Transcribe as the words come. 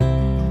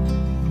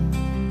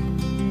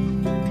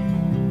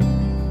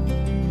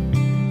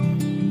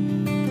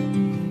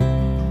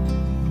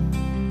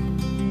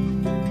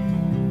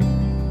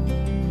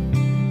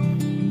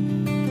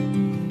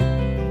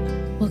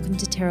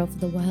Tarot for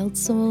the Wild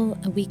Soul,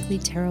 a weekly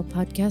tarot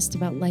podcast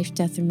about life,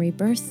 death, and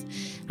rebirth.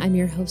 I'm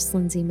your host,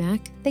 Lindsay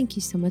Mack. Thank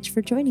you so much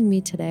for joining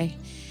me today.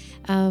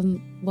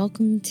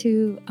 Welcome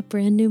to a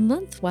brand new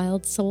month,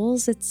 Wild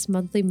Souls. It's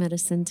monthly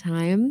medicine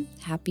time.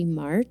 Happy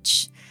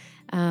March.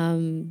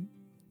 Man,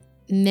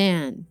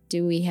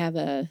 do we have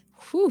a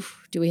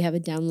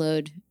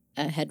download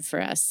ahead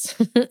for us?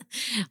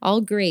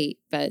 All great,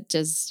 but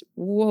just,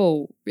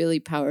 whoa, really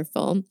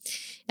powerful.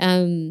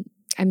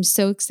 I'm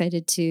so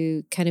excited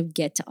to kind of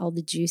get to all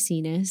the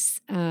juiciness.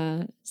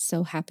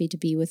 So happy to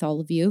be with all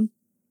of you.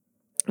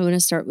 I want to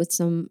start with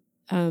some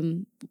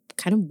kind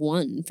of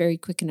one very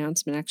quick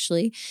announcement,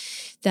 actually,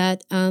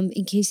 that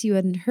in case you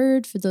hadn't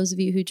heard, for those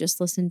of you who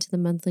just listened to the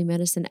monthly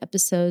medicine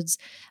episodes,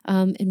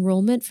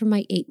 enrollment for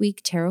my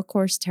 8-week tarot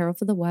course, Tarot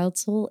for the Wild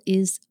Soul,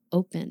 is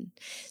open.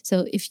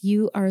 So if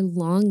you are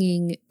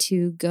longing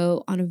to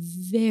go on a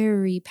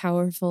very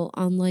powerful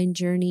online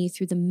journey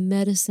through the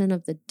medicine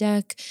of the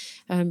deck,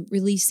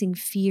 releasing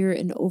fear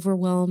and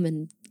overwhelm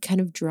and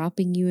kind of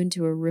dropping you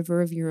into a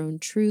river of your own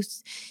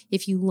truth,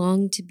 if you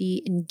long to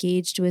be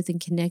engaged with and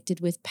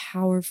connected with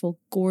powerful,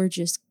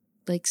 gorgeous,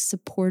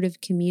 supportive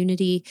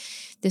community,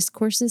 this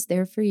course is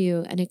there for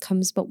you, and it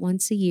comes but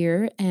once a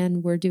year,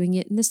 and we're doing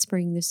it in the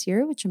spring this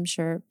year, which I'm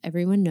sure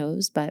everyone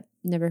knows, but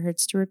never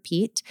hurts to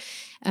repeat.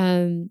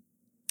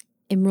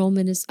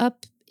 Enrollment is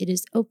up. It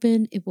is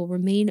open. It will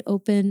remain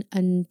open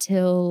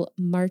until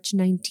March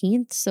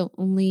 19th. So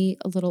only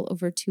a little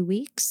over 2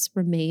 weeks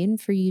remain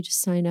for you to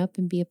sign up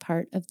and be a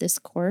part of this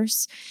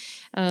course.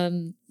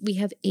 We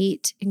have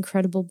 8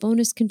 incredible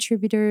bonus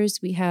contributors.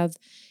 We have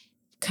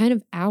kind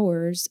of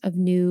hours of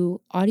new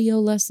audio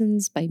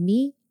lessons by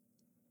me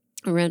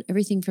around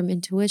everything from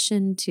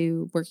intuition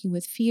to working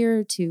with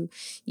fear to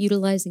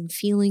utilizing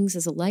feelings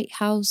as a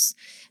lighthouse.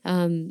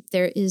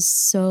 There is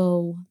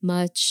so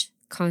much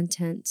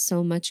content,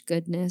 so much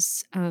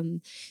goodness.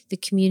 The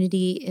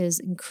community is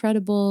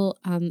incredible.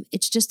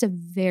 It's just a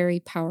very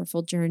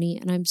powerful journey,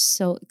 and I'm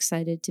so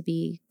excited to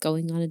be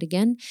going on it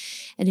again.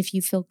 And if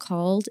you feel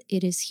called,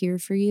 it is here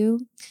for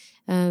you.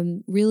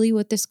 Really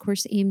what this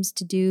course aims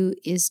to do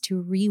is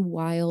to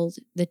rewild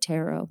the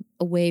tarot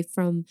away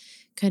from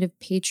kind of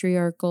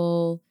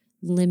patriarchal,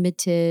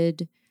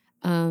 limited,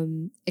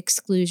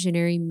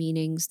 exclusionary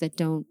meanings that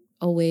don't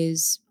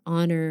always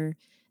honor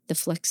the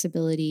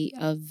flexibility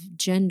of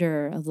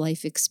gender, of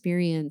life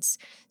experience.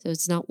 So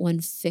it's not one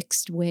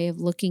fixed way of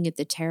looking at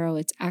the tarot.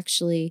 It's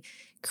actually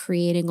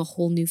creating a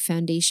whole new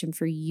foundation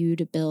for you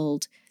to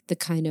build the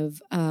kind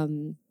of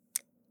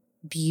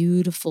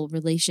beautiful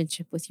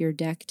relationship with your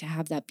deck, to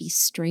have that be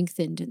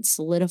strengthened and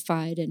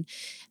solidified and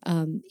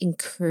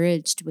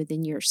encouraged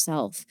within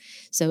yourself.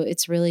 So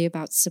it's really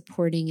about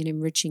supporting and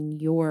enriching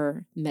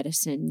your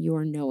medicine,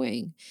 your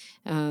knowing.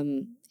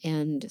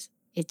 And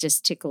it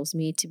just tickles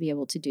me to be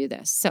able to do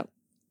this. So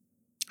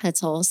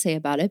that's all I'll say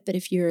about it. But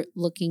if you're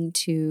looking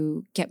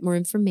to get more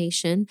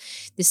information,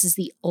 this is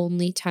the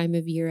only time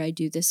of year I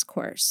do this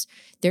course.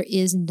 There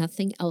is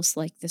nothing else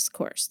like this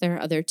course. There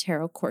are other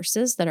tarot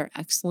courses that are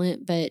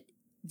excellent, but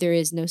there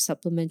is no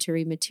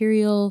supplementary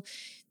material.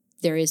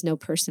 There is no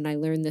person I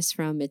learned this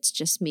from. It's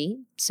just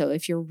me. So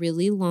if you're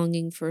really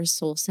longing for a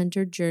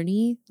soul-centered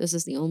journey, this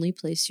is the only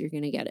place you're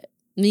going to get it.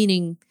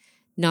 Meaning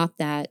not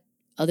that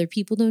other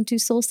people don't do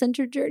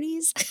soul-centered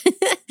journeys,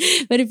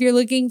 but if you're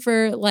looking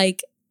for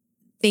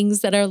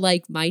things that are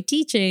like my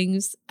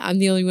teachings, I'm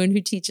the only one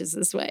who teaches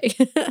this way.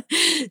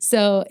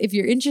 So if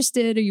you're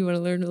interested or you want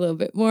to learn a little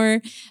bit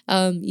more,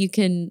 you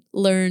can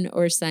learn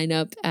or sign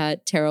up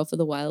at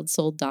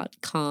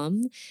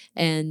tarotforthewildsoul.com.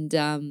 And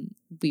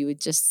we would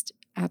just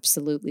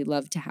absolutely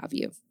love to have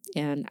you.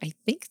 And I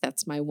think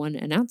that's my one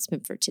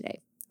announcement for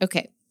today.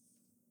 Okay.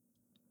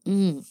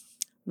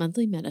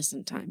 Monthly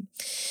medicine time.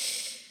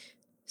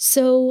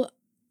 So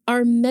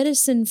our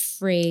medicine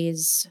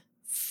phrase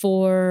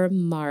for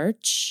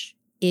March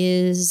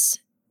is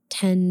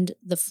tend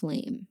the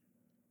flame.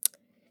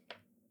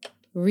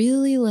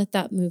 Really let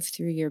that move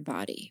through your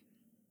body.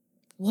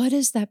 What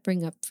does that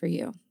bring up for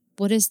you?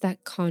 What does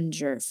that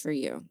conjure for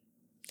you?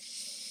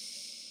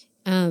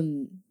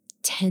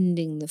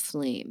 Tending the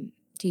flame.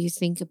 Do you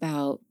think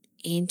about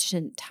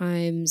ancient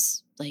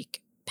times,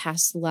 like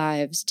past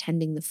lives,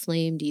 tending the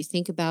flame? Do you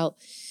think about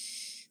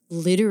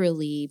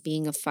literally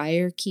being a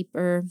fire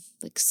keeper,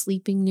 like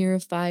sleeping near a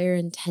fire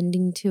and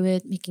tending to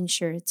it, making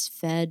sure it's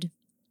fed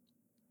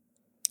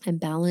and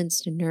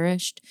balanced and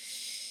nourished?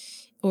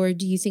 Or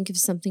do you think of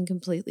something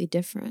completely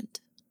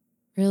different?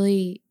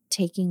 Really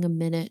taking a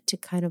minute to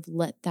kind of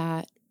let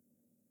that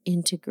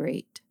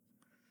integrate.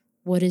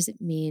 What does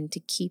it mean to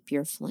keep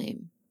your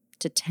flame,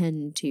 to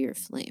tend to your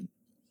flame?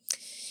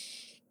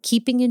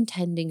 Keeping and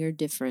tending are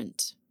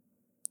different.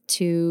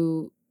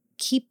 To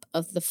keep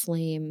of the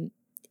flame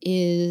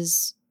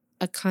is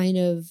a kind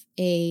of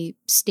a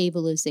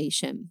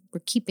stabilization.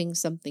 We're keeping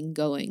something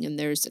going, and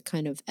there's a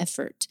kind of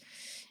effort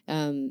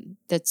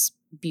that's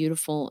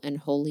beautiful and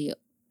holy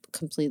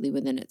completely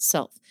within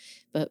itself.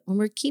 But when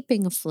we're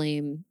keeping a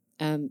flame,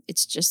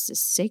 it's just as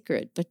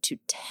sacred. But to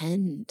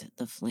tend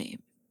the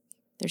flame,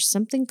 There's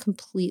something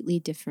completely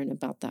different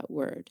about that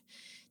word.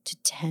 To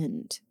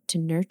tend, to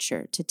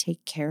nurture, to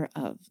take care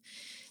of.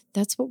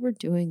 That's what we're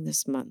doing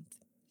this month.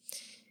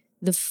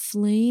 The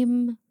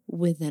flame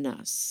within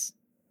us,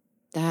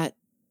 that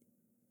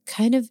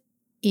kind of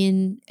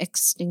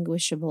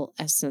inextinguishable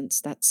essence,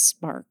 that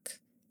spark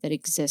that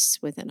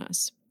exists within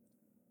us,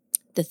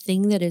 the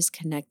thing that is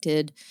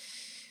connected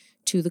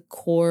to the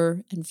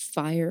core and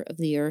fire of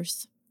the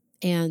earth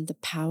and the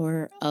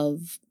power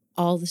of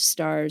all the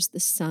stars,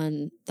 the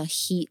sun, the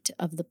heat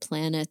of the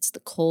planets, the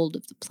cold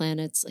of the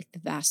planets, like the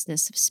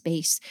vastness of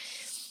space,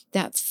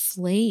 that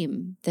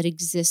flame that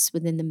exists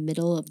within the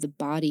middle of the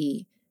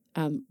body,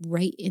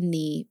 right in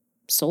the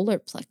solar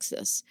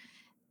plexus,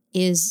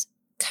 is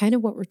kind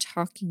of what we're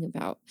talking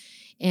about.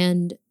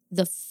 And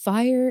the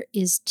fire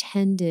is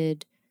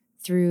tended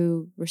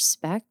through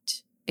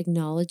respect,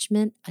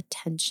 acknowledgement,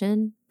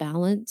 attention,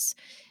 balance.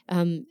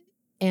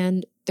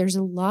 And there's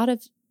a lot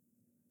of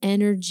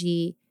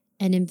energy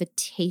and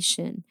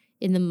invitation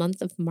in the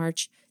month of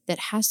March that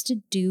has to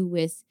do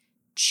with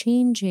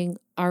changing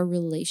our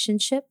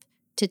relationship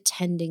to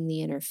tending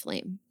the inner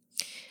flame.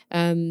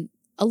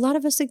 A lot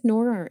of us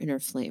ignore our inner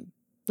flame.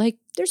 Like,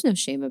 there's no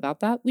shame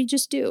about that. We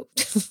just do.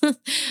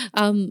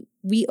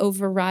 We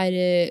override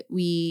it.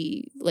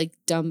 We like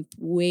dump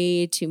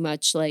way too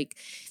much like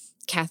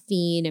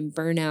caffeine and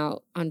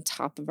burnout on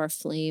top of our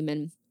flame.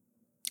 And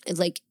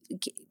like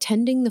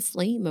tending the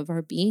flame of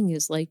our being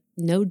is like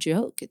no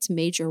joke. It's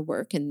major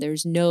work. And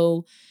there's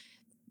no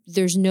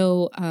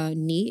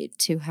need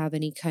to have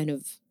any kind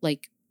of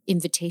like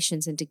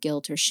invitations into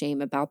guilt or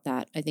shame about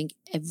that. I think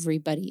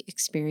everybody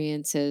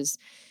experiences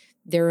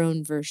their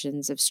own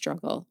versions of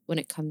struggle when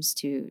it comes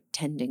to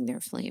tending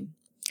their flame.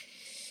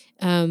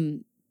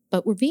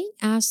 But we're being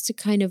asked to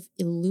kind of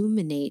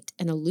illuminate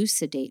and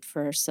elucidate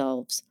for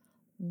ourselves,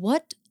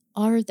 what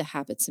are the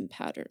habits and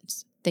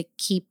patterns that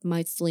keep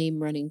my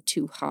flame running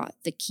too hot,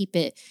 that keep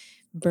it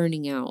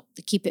burning out,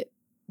 that keep it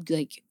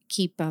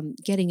keep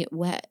getting it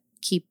wet,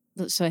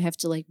 so I have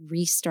to like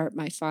restart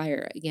my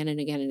fire again and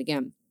again and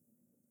again.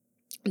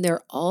 And there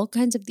are all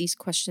kinds of these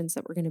questions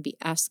that we're going to be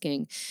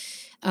asking.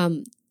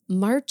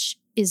 March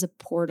is a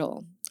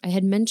portal. I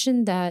had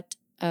mentioned that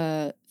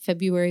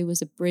February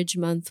was a bridge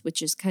month,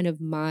 which is kind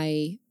of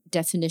my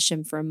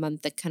definition for a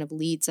month that kind of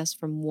leads us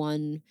from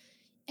one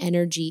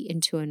energy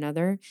into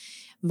another.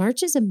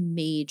 March is a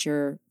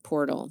major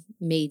portal,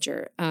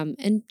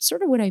 and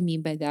sort of what I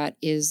mean by that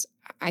is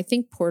I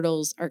think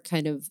portals are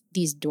kind of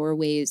these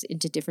doorways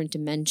into different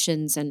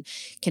dimensions and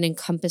can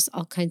encompass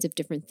all kinds of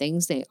different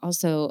things. They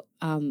also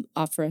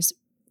offer us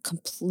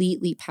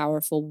completely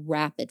powerful,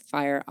 rapid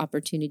fire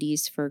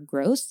opportunities for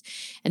growth.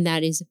 And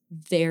that is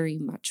very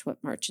much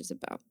what March is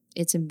about.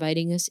 It's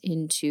inviting us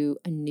into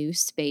a new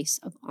space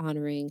of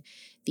honoring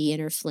the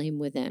inner flame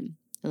within.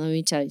 And let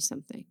me tell you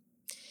something.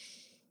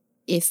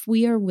 If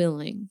we are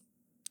willing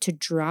to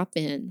drop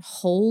in,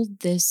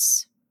 hold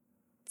this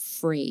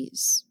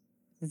phrase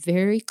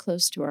very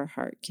close to our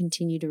heart,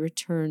 continue to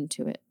return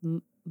to it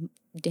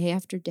day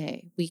after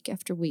day, week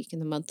after week in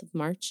the month of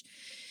March,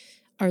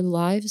 our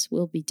lives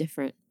will be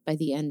different by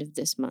the end of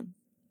this month,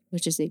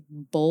 which is a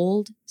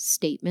bold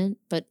statement,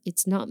 but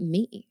it's not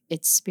me,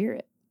 it's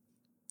spirit.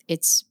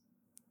 It's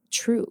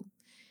true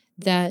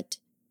that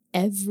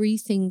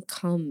everything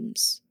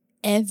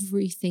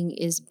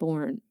is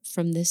born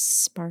from this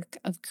spark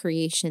of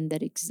creation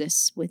that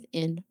exists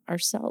within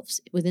ourselves,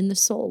 within the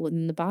soul,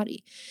 within the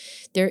body.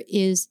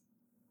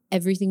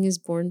 Everything is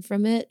born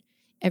from it.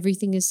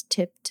 Everything is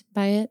tipped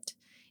by it.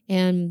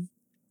 And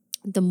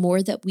the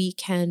more that we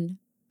can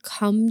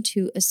come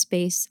to a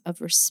space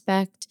of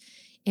respect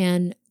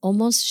and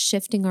almost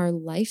shifting our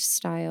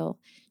lifestyle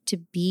to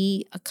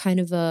be a kind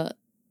of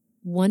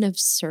one of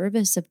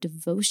service, of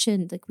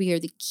devotion, like we are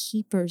the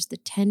keepers, the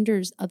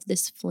tenders of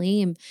this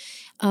flame,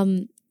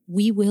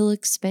 we will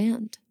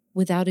expand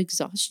without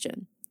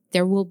exhaustion.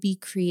 There will be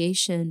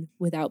creation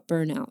without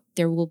burnout.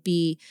 There will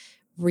be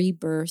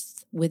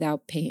rebirth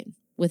without pain,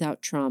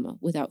 without trauma,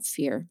 without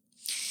fear.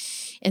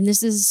 And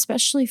this is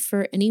especially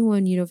for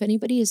anyone, if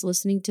anybody is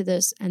listening to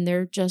this and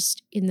they're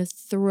just in the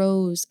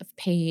throes of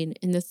pain,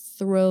 in the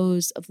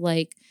throes of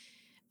like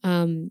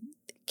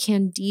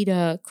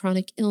candida,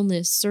 chronic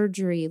illness,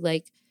 surgery,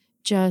 like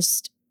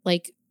just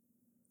like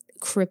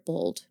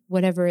crippled,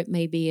 whatever it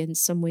may be in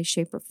some way,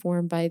 shape, or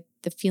form by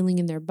the feeling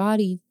in their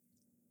body,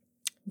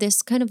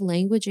 this kind of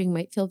languaging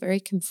might feel very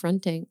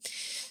confronting.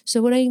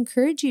 So what I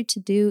encourage you to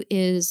do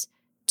is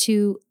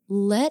to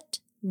let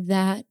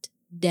that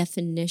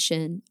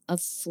definition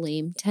of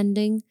flame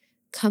tending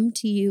come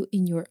to you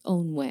in your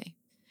own way.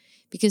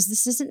 Because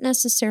this isn't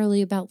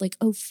necessarily about like,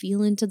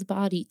 feel into the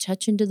body,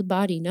 touch into the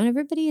body. Not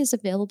everybody is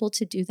available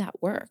to do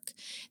that work.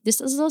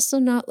 This is also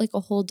not like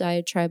a whole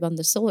diatribe on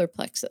the solar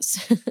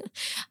plexus,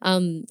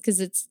 because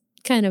it's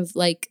kind of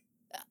like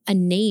a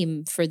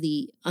name for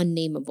the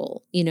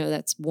unnameable.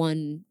 That's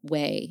one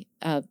way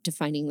of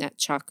defining that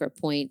chakra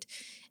point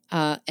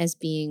as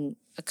being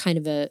a kind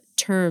of a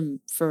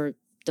term for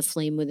the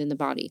flame within the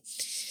body.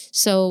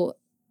 So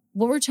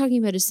what we're talking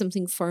about is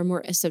something far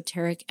more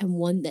esoteric and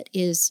one that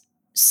is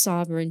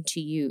sovereign to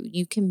you.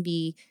 You can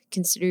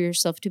consider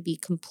yourself to be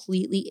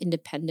completely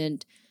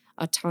independent,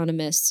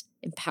 autonomous,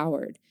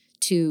 empowered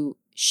to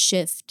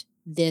shift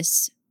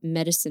this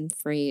medicine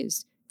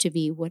phrase to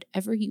be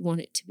whatever you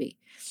want it to be.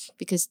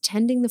 Because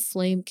tending the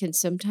flame can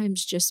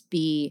sometimes just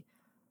be,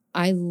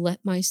 I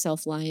let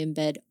myself lie in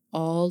bed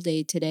all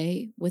day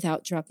today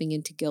without dropping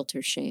into guilt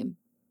or shame.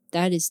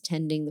 That is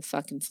tending the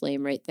fucking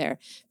flame right there.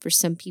 For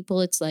some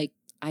people, it's like,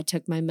 I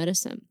took my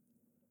medicine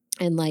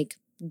and like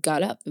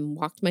got up and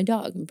walked my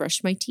dog and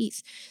brushed my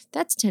teeth.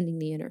 That's tending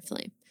the inner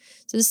flame.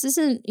 So this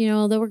isn't,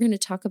 although we're going to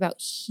talk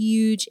about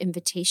huge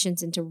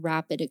invitations into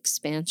rapid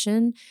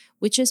expansion,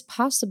 which is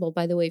possible,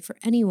 by the way, for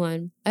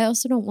anyone, I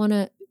also don't want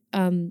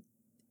to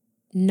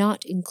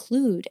not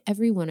include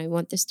everyone. I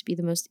want this to be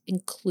the most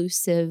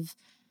inclusive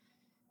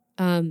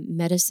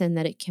medicine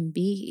that it can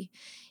be.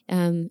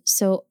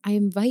 So I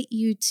invite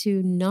you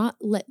to not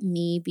let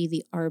me be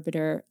the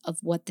arbiter of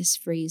what this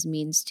phrase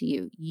means to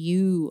you.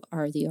 You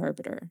are the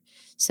arbiter.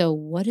 So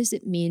what does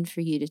it mean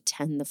for you to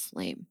tend the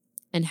flame?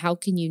 And how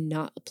can you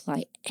not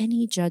apply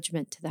any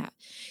judgment to that?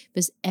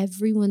 Because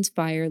everyone's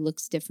fire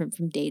looks different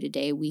from day to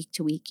day, week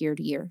to week, year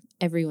to year.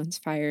 Everyone's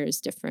fire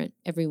is different.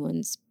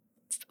 Everyone's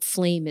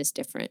flame is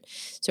different.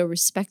 So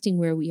respecting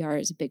where we are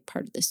is a big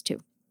part of this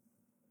too.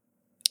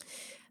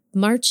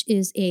 March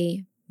is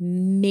a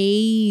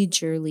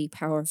majorly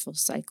powerful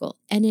cycle,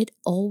 and it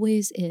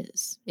always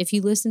is. If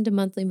you listened to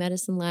Monthly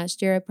Medicine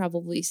last year, I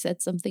probably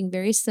said something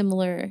very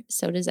similar.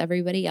 So does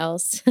everybody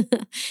else.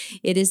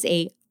 It is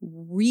a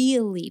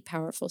really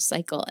powerful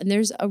cycle, and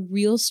there's a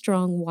real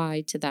strong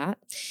why to that.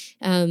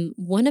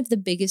 One of the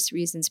biggest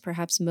reasons,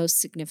 perhaps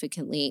most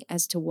significantly,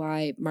 as to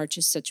why March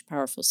is such a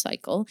powerful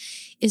cycle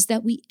is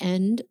that we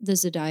end the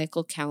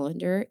zodiacal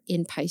calendar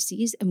in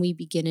Pisces and we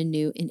begin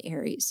anew in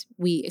Aries.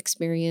 We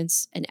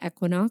experience an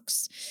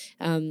equinox,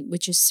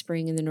 which is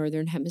spring in the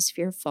northern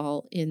hemisphere,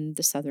 fall in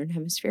the southern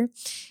hemisphere,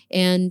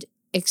 and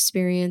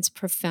experience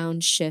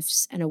profound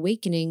shifts and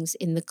awakenings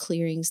in the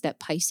clearings that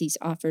Pisces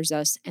offers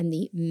us and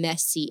the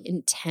messy,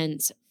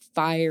 intense,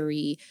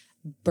 fiery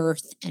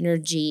birth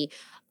energy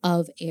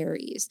of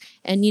Aries.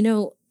 And,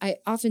 I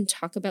often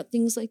talk about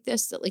things like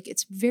this, that like,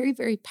 it's very,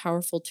 very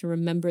powerful to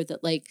remember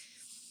that like,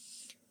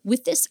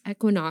 with this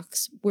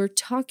equinox, we're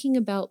talking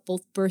about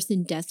both birth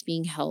and death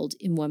being held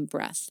in one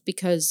breath,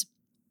 because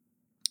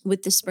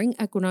with the spring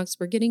equinox,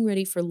 we're getting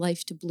ready for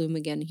life to bloom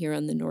again here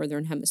on the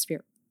northern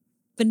hemisphere.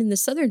 But in the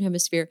southern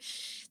hemisphere,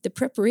 the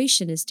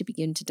preparation is to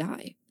begin to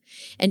die.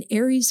 And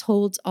Aries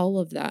holds all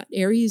of that.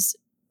 Aries'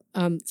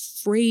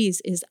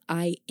 phrase is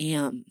I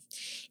am.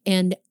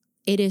 And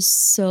it is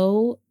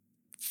so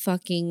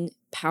fucking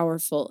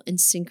powerful and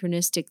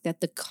synchronistic that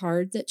the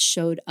card that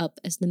showed up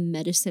as the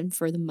medicine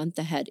for the month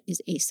ahead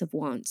is Ace of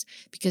Wands,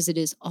 because it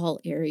is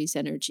all Aries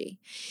energy.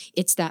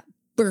 It's that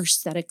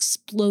burst, that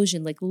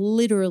explosion, like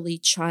literally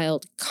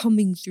child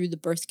coming through the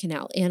birth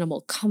canal,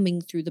 animal coming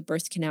through the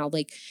birth canal,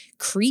 like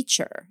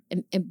creature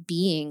and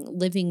being,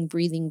 living,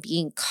 breathing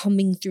being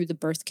coming through the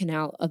birth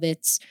canal of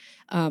its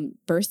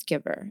birth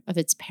giver, of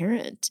its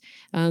parent.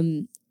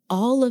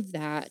 All of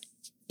that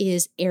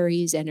is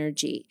Aries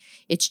energy.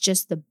 It's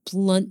just the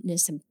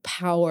bluntness and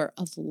power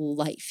of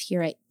life.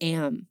 Here I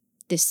am.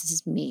 This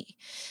is me.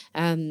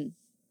 And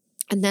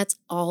that's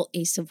all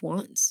Ace of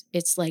Wands.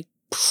 It's like,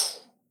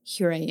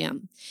 here I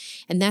am.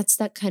 And that's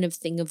that kind of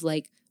thing of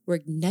like, we're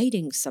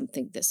igniting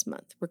something this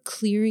month. We're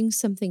clearing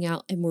something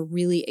out and we're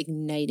really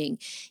igniting,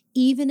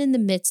 even in the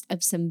midst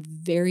of some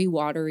very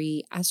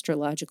watery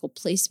astrological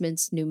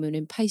placements, new moon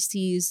in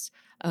Pisces,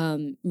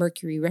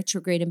 Mercury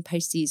retrograde in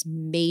Pisces,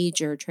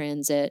 major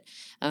transit,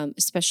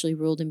 especially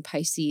ruled in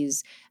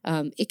Pisces.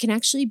 It can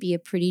actually be a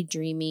pretty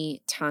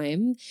dreamy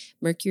time.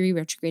 Mercury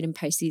retrograde in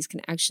Pisces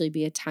can actually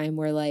be a time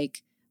where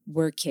like,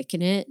 we're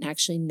kicking it and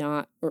actually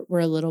we're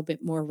a little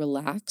bit more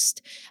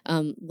relaxed.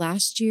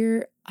 Last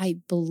year, I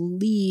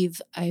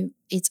believe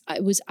it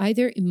was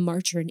either in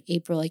March or in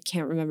April. I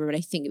can't remember, but I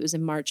think it was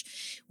in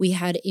March. We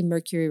had a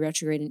Mercury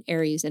retrograde in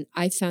Aries, and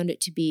I found it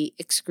to be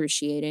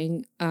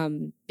excruciating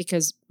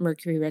because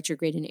Mercury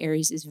retrograde in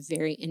Aries is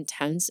very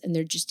intense, and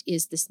there just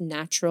is this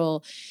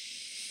natural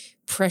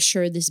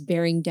pressure, this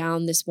bearing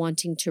down, this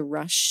wanting to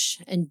rush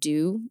and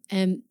do.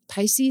 And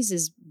Pisces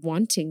is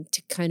wanting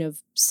to kind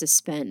of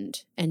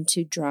suspend and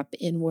to drop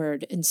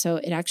inward. And so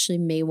it actually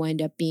may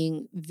wind up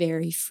being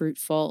very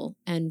fruitful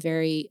and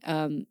very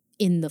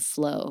in the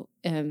flow.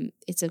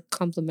 It's a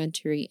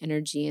complementary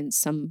energy in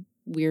some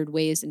weird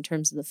ways in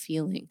terms of the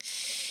feeling.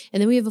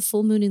 And then we have a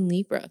full moon in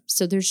Libra.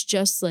 So there's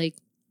just like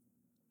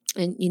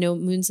And,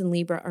 moons in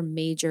Libra are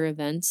major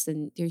events,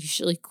 and they're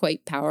usually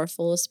quite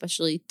powerful,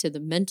 especially to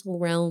the mental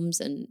realms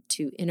and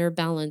to inner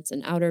balance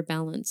and outer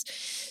balance.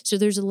 So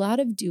there's a lot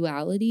of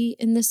duality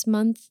in this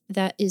month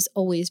that is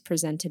always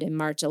presented in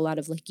March, a lot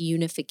of like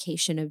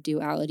unification of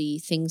duality,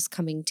 things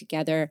coming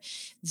together,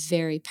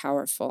 very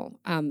powerful.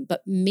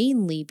 But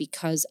mainly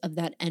because of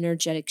that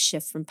energetic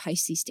shift from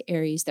Pisces to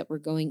Aries that we're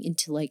going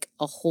into like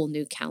a whole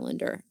new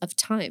calendar of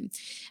time,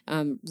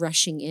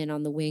 rushing in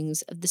on the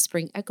wings of the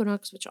spring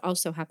equinox, which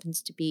also happens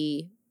to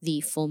be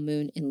the full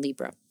moon in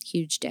Libra.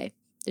 Huge day,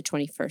 the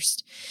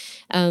 21st.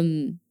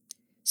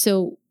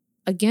 So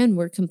again,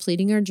 we're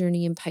completing our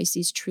journey in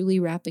Pisces, truly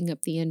wrapping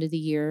up the end of the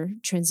year,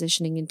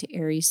 transitioning into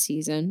Aries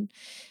season.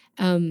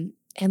 And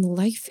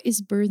life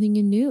is birthing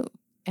anew.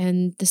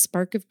 And the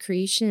spark of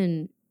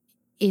creation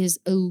is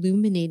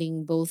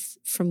illuminating both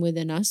from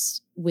within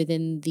us,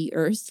 within the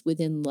earth,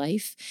 within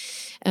life.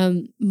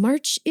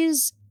 March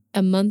is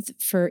a month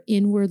for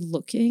inward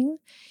looking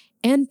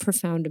and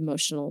profound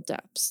emotional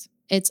depths.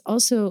 It's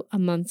also a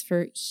month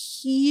for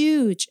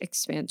huge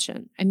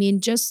expansion. I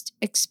mean, just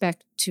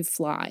expect to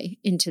fly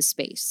into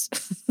space,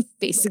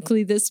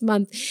 basically, this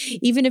month.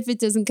 Even if it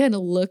doesn't kind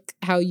of look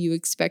how you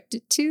expect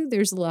it to,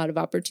 there's a lot of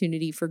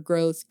opportunity for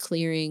growth,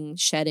 clearing,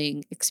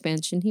 shedding,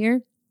 expansion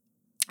here.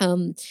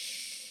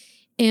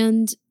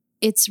 And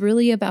it's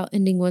really about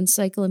ending one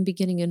cycle and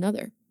beginning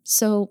another.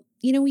 So,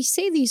 we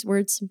say these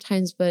words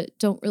sometimes, but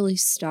don't really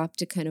stop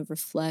to kind of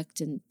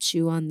reflect and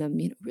chew on them.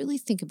 Really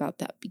think about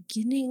that.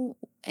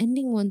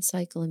 Ending one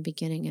cycle and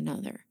beginning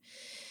another.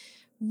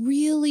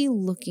 Really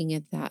looking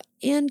at that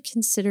and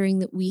considering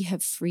that we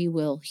have free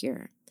will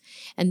here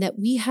and that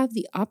we have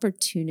the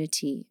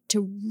opportunity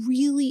to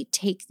really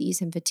take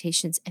these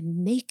invitations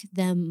and make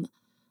them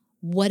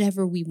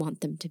whatever we want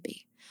them to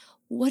be.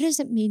 What does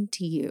it mean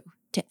to you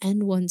to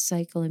end one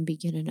cycle and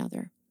begin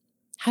another?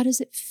 How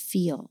does it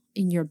feel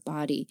in your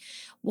body?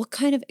 What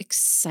kind of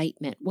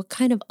excitement, what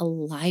kind of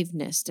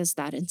aliveness does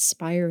that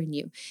inspire in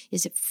you?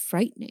 Is it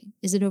frightening?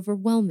 Is it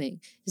overwhelming?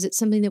 Is it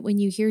something that when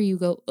you hear, you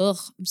go, ugh,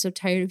 I'm so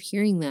tired of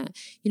hearing that?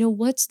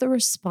 What's the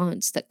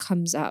response that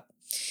comes up?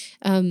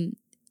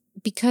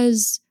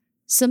 Because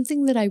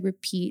something that I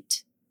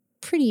repeat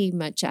pretty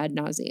much ad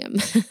nauseum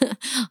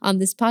on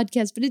this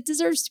podcast, but it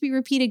deserves to be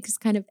repeated because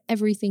kind of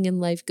everything in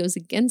life goes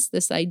against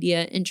this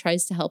idea and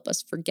tries to help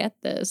us forget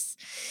this.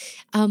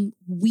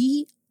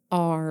 We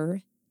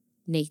are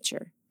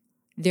nature.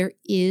 There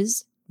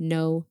is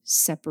no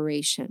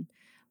separation.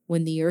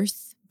 When the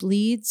earth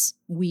bleeds,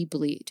 we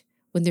bleed.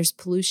 When there's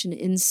pollution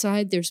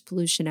inside, there's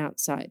pollution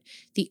outside.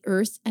 The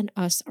earth and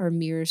us are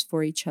mirrors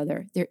for each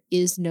other. There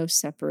is no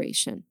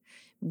separation.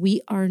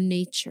 We are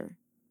nature,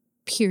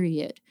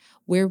 period.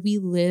 Where we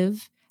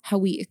live, how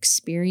we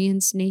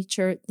experience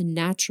nature, the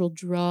natural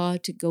draw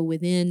to go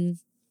within,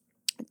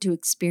 to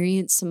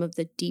experience some of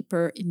the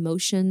deeper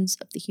emotions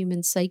of the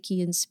human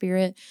psyche and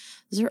spirit,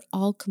 those are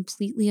all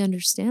completely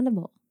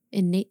understandable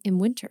in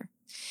winter.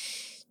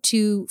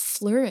 To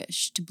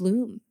flourish, to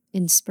bloom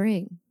in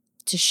spring,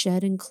 to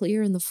shed and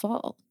clear in the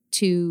fall,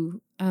 to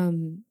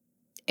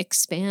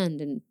expand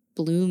and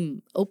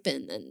bloom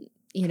open and,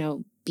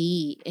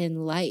 be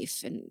in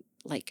life and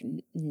like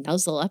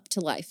nuzzle up to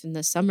life in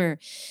the summer,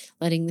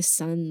 letting the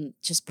sun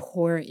just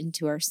pour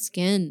into our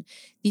skin.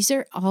 These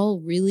are all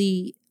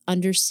really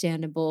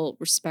understandable,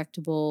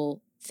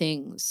 respectable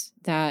things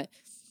that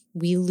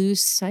we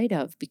lose sight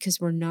of because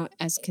we're not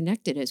as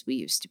connected as we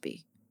used to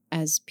be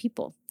as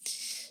people.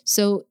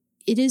 So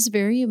it is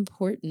very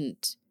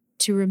important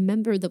to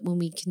remember that when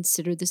we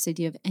consider this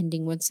idea of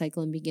ending one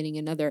cycle and beginning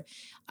another,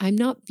 I'm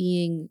not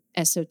being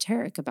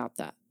esoteric about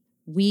that.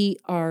 We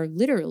are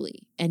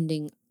literally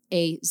ending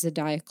a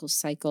zodiacal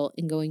cycle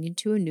and going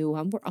into a new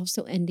one. We're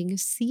also ending a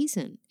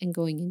season and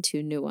going into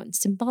a new one,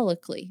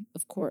 symbolically,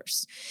 of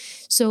course.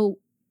 So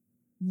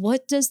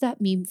what does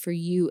that mean for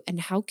you, and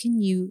how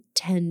can you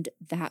tend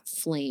that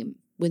flame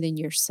within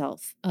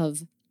yourself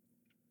of,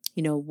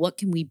 what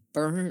can we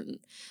burn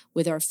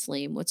with our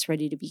flame? What's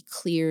ready to be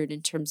cleared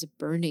in terms of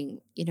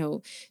burning,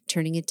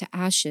 turning it to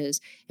ashes,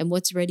 and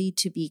what's ready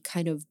to be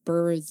kind of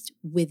birthed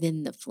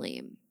within the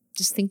flame?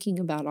 Just thinking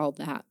about all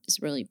that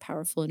is really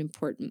powerful and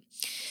important.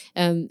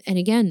 And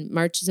again,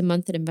 March is a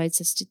month that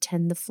invites us to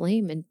tend the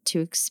flame and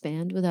to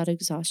expand without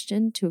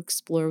exhaustion, to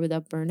explore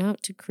without burnout,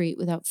 to create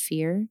without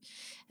fear,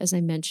 as I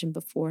mentioned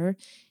before,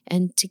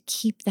 and to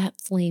keep that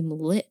flame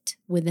lit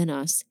within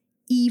us,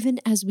 even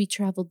as we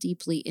travel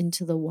deeply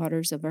into the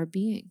waters of our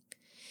being.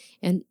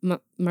 And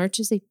March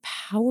is a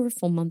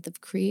powerful month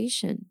of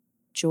creation,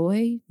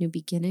 joy, new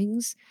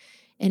beginnings,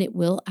 and it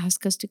will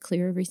ask us to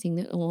clear everything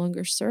that no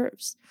longer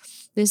serves.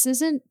 This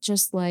isn't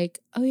just like,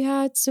 oh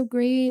yeah, it's so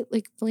great,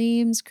 like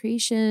flames,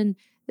 creation.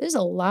 There's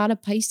a lot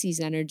of Pisces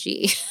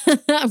energy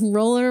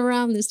rolling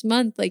around this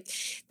month. Like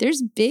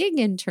there's big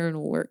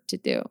internal work to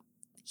do,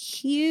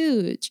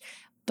 huge.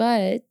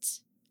 But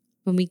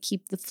when we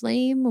keep the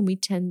flame, when we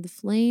tend the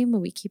flame,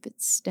 when we keep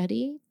it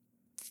steady,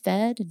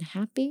 fed and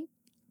happy,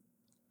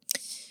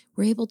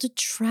 we're able to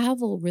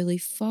travel really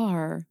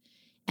far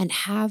and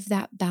have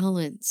that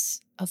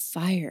balance of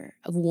fire,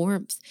 of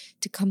warmth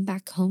to come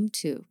back home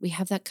to. We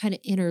have that kind of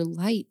inner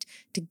light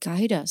to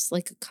guide us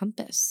like a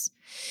compass.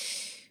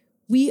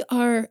 We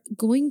are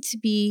going to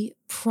be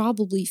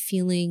probably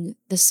feeling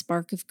the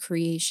spark of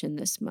creation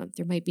this month.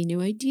 There might be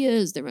new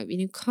ideas, there might be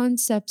new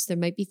concepts, there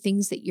might be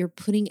things that you're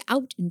putting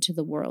out into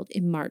the world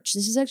in March.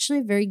 This is actually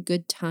a very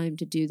good time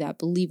to do that,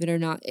 believe it or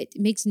not. It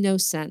makes no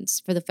sense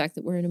for the fact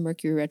that we're in a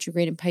Mercury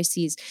retrograde in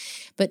Pisces,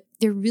 but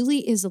there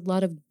really is a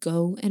lot of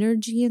go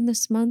energy in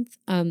this month.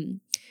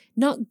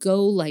 Not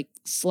go like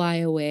fly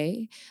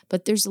away,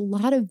 but there's a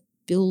lot of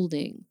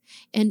building.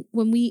 And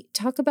when we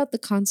talk about the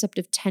concept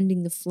of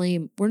tending the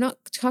flame, we're not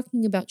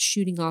talking about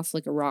shooting off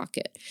like a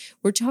rocket.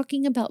 We're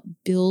talking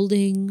about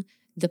building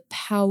the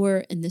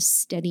power and the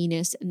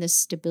steadiness and the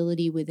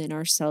stability within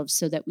ourselves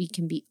so that we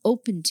can be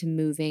open to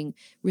moving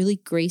really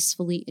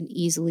gracefully and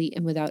easily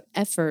and without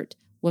effort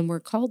when we're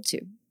called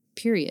to,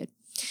 period.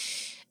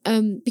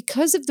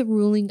 Because of the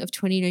ruling of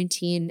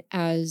 2019,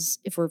 as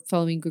if we're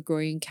following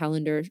Gregorian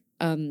calendar,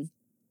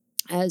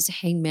 as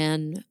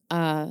Hangman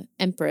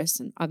Empress,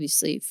 and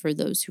obviously for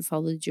those who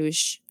follow the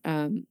Jewish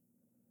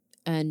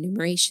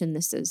numeration,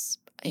 this is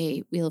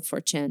a Wheel of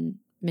Fortune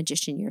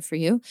magician year for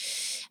you.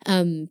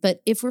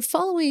 But if we're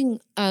following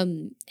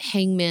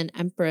Hangman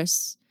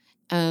Empress,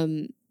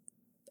 and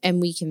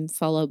we can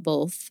follow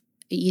both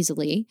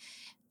easily,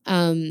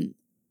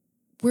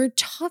 we're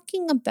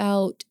talking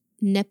about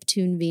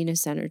Neptune,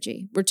 Venus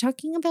energy. We're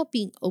talking about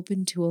being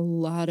open to a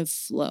lot of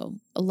flow,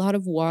 a lot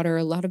of water,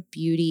 a lot of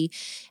beauty.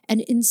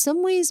 And in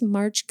some ways,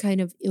 March kind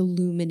of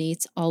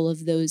illuminates all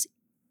of those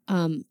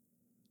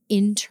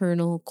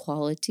internal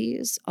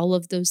qualities, all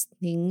of those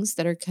things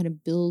that are kind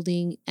of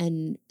building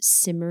and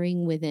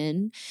simmering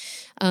within.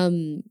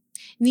 And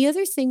the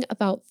other thing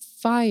about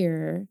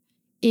fire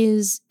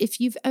is if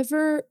you've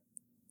ever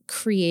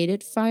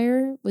created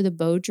fire with a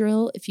bow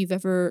drill, if you've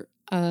ever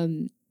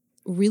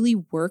really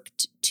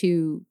worked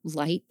to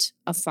light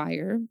a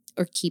fire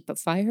or keep a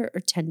fire or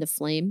tend a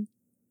flame,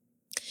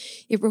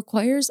 it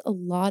requires a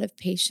lot of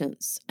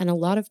patience and a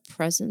lot of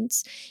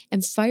presence,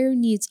 and fire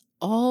needs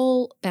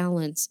all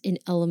balance in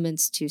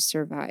elements to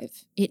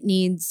survive. It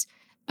needs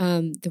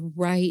the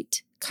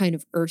right kind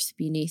of earth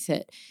beneath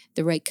it,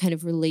 the right kind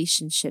of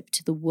relationship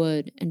to the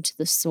wood and to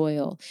the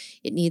soil.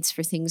 It needs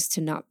for things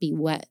to not be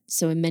wet.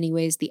 So in many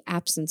ways, the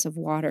absence of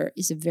water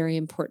is a very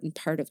important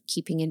part of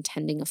keeping and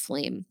tending a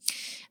flame.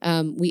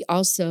 We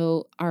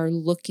also are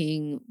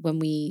looking, when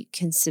we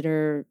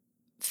consider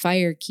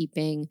fire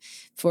keeping,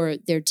 for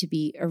there to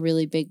be a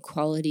really big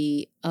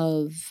quality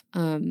of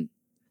oh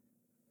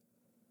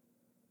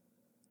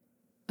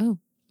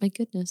my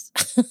goodness.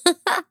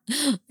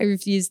 I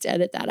refuse to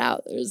edit that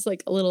out. There's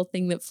like a little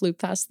thing that flew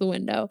past the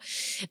window.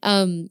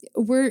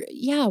 We're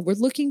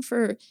looking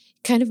for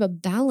kind of a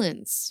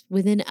balance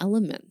within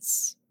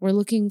elements. We're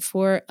looking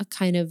for a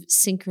kind of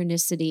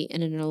synchronicity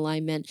and an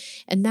alignment.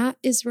 And that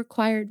is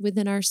required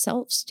within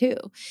ourselves too.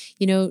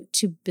 You know,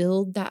 to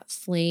build that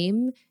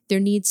flame, there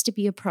needs to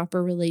be a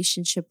proper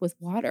relationship with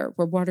water,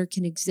 where water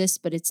can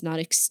exist, but it's not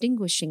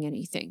extinguishing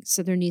anything.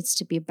 So there needs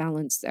to be a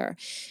balance there.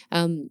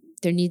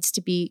 There needs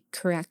to be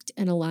correct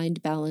and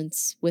aligned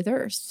balance with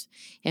earth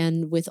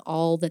and with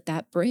all that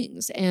that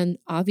brings. And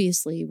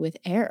obviously with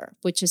air,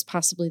 which is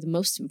possibly the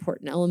most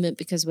important element,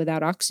 because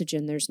without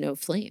oxygen, there's no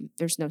flame,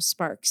 there's no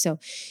spark. So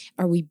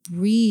are we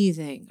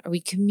breathing? Are we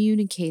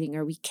communicating?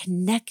 Are we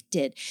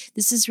connected?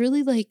 This is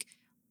really like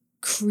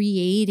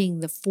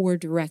creating the four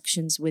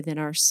directions within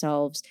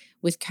ourselves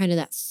with kind of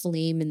that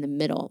flame in the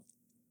middle.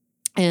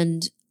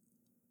 And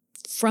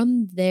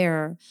from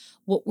there,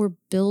 what we're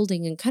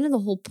building, and kind of the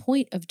whole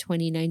point of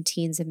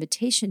 2019's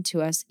invitation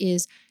to us,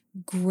 is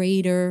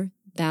greater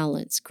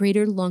balance,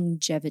 greater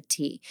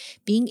longevity,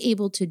 being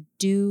able to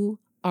do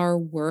our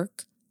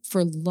work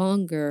for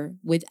longer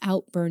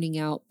without burning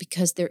out,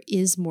 because there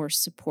is more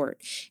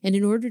support. And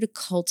in order to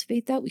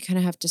cultivate that, we kind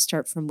of have to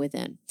start from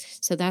within.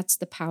 So that's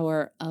the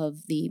power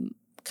of the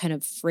kind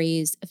of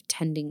phrase of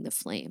tending the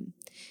flame,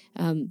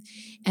 and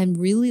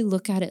really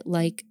look at it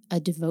like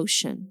a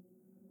devotion.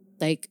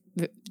 Like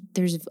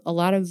there's a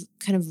lot of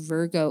kind of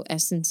Virgo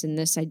essence in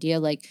this idea,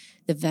 like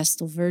the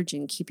Vestal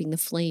Virgin, keeping the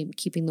flame,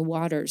 keeping the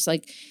waters.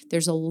 Like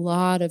there's a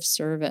lot of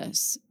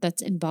service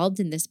that's involved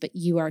in this, but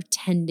you are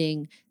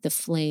tending the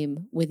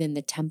flame within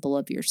the temple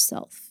of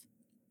yourself.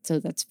 So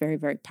that's very,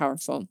 very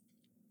powerful.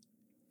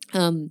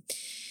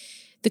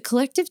 The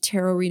collective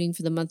tarot reading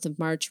for the month of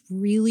March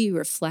really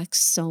reflects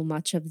so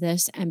much of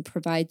this and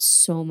provides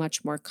so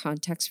much more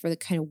context for the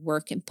kind of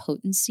work and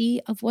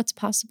potency of what's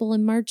possible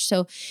in March.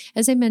 So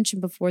as I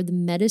mentioned before, the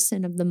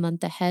medicine of the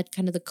month ahead,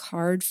 kind of the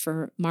card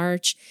for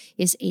March,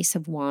 is Ace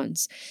of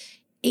Wands.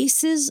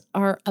 Aces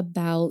are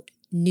about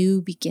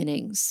new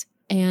beginnings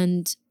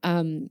and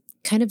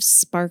kind of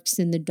sparks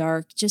in the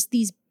dark, just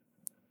these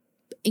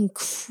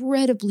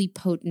incredibly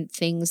potent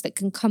things that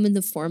can come in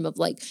the form of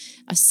like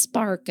a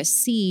spark, a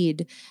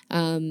seed,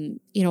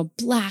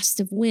 blast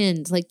of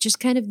wind, like just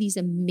kind of these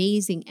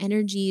amazing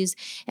energies.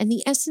 And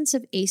the essence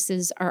of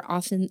aces are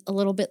often a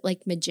little bit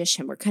like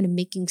magician. We're kind of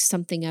making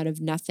something out of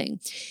nothing.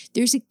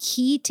 There's a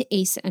key to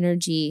ace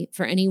energy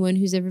for anyone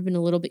who's ever been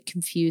a little bit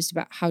confused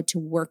about how to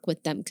work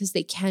with them, because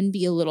they can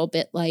be a little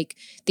bit like,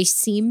 they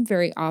seem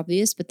very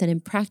obvious, but then in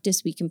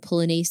practice, we can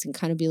pull an ace and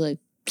kind of be like,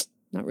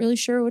 not really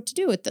sure what to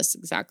do with this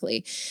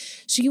exactly.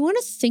 So you want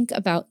to think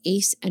about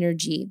ace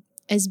energy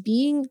as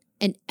being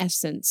an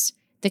essence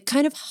that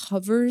kind of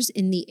hovers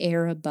in the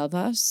air above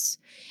us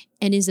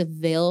and is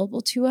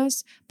available to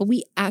us, but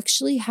we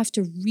actually have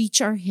to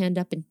reach our hand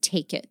up and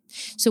take it.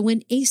 So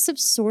when Ace of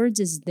Swords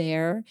is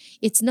there,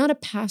 it's not a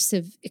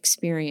passive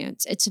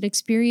experience. It's an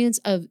experience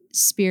of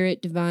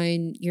spirit,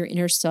 divine, your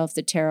inner self,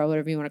 the tarot,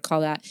 whatever you want to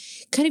call that,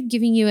 kind of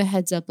giving you a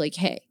heads up like,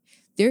 hey,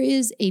 there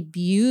is a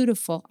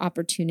beautiful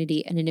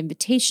opportunity and an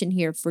invitation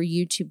here for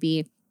you to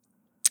be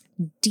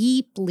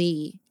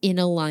deeply in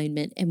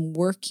alignment and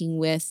working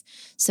with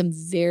some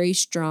very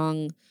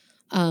strong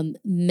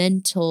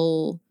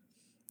mental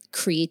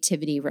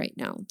creativity right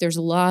now. There's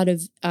a lot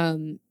of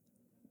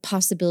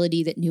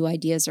possibility that new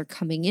ideas are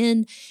coming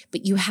in,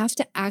 but you have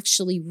to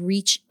actually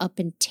reach up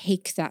and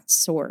take that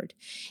sword.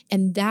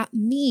 And that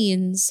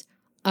means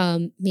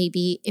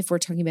maybe if we're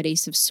talking about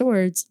Ace of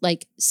Swords,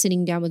 like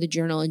sitting down with a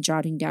journal and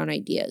jotting down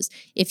ideas.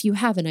 If you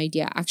have an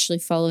idea, actually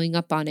following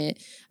up on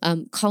it,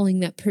 calling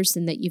that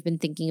person that you've been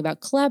thinking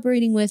about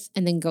collaborating with,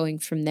 and then going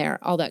from there,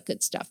 all that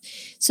good stuff.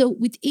 So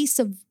with Ace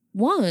of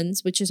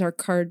Wands, which is our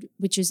card,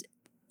 which is,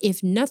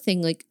 if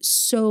nothing, like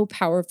so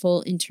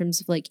powerful in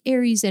terms of like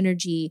Aries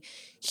energy,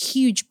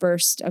 huge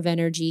burst of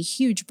energy,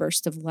 huge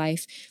burst of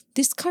life.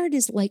 This card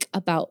is like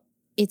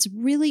it's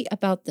really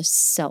about the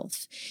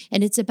self,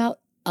 and it's about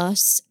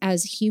us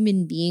as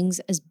human beings,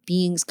 as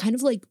beings kind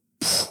of like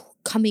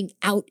coming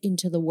out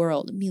into the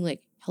world and being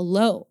like,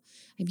 hello,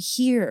 I'm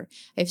here.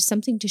 I have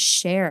something to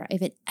share. I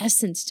have an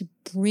essence to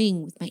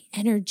bring with my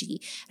energy.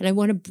 And I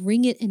want to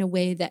bring it in a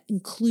way that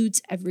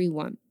includes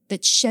everyone,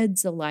 that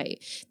sheds a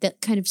light,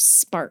 that kind of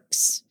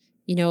sparks,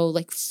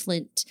 like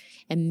flint,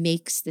 and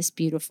makes this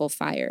beautiful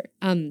fire.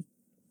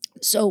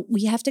 So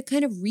we have to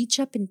kind of reach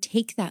up and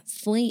take that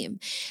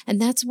flame.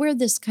 And that's where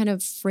this kind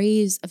of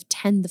phrase of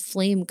tend the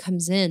flame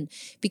comes in,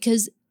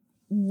 because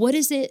what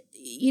is it?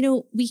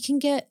 We can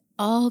get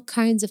all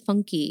kinds of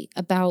funky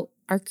about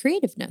our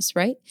creativeness,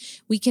 right?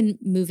 We can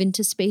move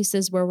into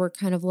spaces where we're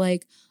kind of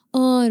like,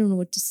 oh, I don't know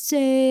what to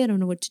say. I don't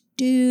know what to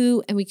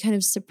do. And we kind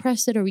of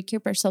suppress it, or we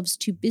keep ourselves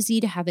too busy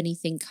to have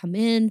anything come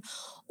in.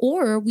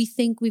 Or we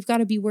think we've got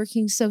to be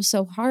working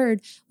so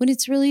hard, when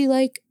it's really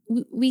like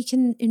we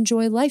can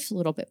enjoy life a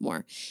little bit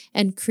more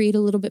and create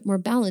a little bit more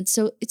balance.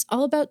 So it's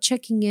all about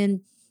checking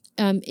in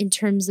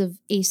terms of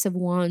Ace of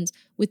Wands,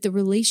 with the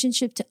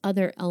relationship to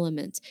other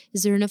elements.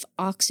 Is there enough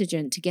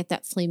oxygen to get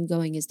that flame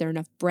going? Is there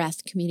enough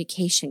breath,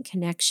 communication,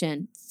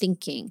 connection,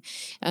 thinking?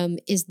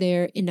 Is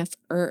there enough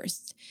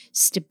earth,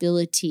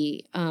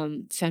 stability,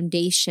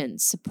 foundation,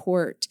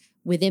 support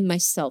within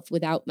myself,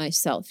 without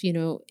myself?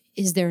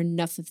 Is there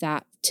enough of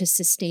that to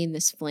sustain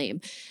this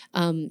flame?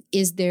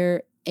 Is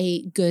there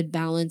a good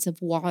balance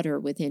of water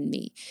within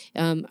me?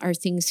 Are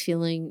things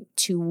feeling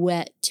too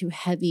wet, too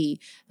heavy?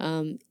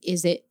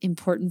 Is it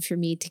important for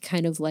me to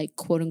kind of like,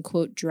 quote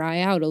unquote, dry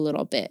out a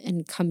little bit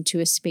and come to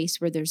a space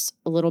where there's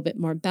a little bit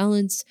more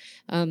balance?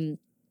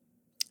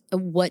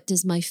 What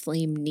does my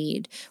flame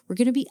need? We're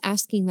going to be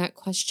asking that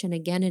question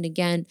again and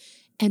again,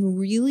 and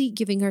really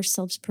giving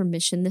ourselves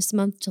permission this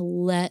month to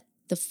let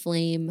the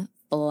flame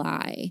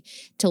fly,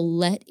 to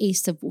let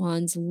Ace of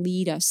Wands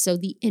lead us. So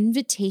the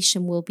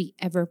invitation will be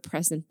ever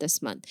present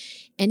this month.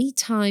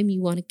 Anytime you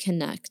want to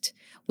connect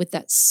with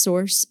that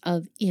source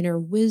of inner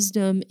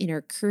wisdom,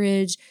 inner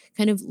courage,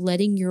 kind of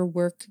letting your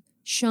work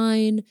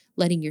shine,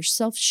 letting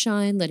yourself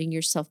shine, letting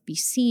yourself be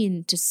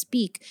seen, to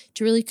speak,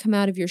 to really come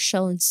out of your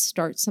shell and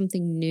start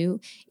something new.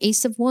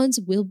 Ace of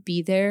Wands will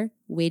be there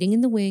waiting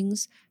in the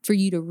wings for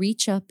you to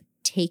reach up,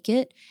 take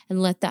it,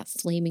 and let that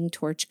flaming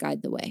torch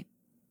guide the way.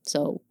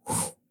 So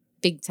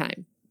big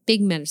time,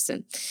 big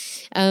medicine.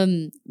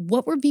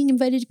 What we're being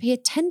invited to pay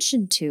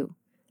attention to,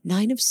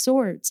 9 of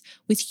Swords.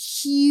 With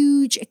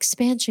huge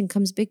expansion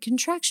comes big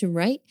contraction,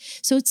 right?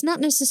 So it's not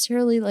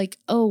necessarily like,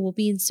 oh, we'll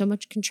be in so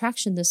much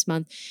contraction this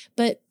month,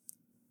 but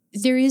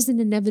there is an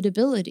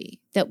inevitability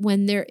that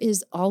when there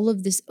is all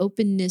of this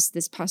openness,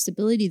 this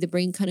possibility, the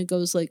brain kind of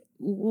goes like,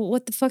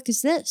 what the fuck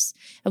is this?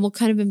 And will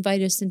kind of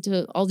invite us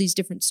into all these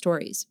different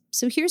stories.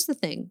 So here's the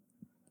thing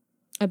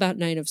about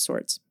 9 of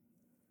Swords.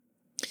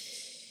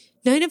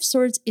 9 of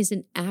Swords is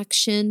an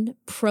action,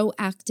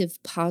 proactive,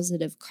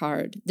 positive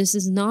card. This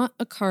is not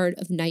a card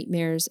of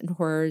nightmares and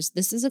horrors.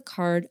 This is a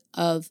card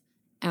of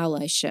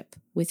allyship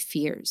with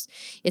fears.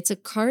 It's a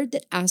card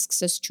that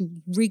asks us to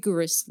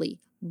rigorously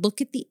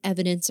look at the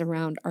evidence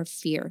around our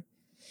fear.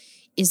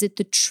 Is it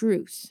the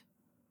truth?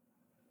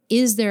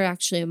 Is there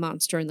actually a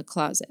monster in the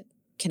closet?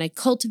 Can I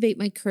cultivate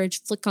my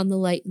courage, flick on the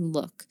light and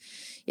look?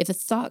 If a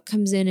thought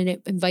comes in and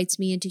it invites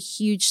me into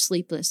huge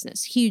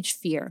sleeplessness, huge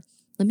fear,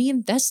 let me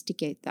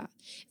investigate that.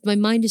 If my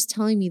mind is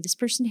telling me this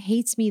person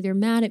hates me, they're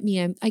mad at me,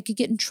 I could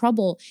get in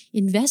trouble,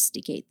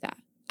 investigate that.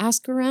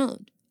 Ask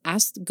around.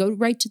 Go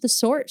right to the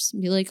source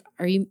and be like,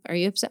 are you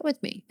upset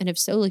with me? And if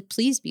so, like,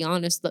 please be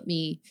honest.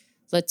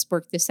 Let's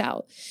work this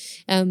out.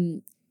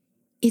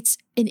 It's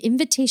an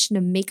invitation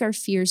to make our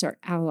fears our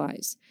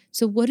allies.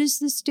 So what does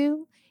this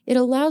do? It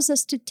allows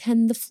us to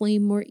tend the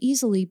flame more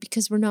easily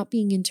because we're not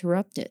being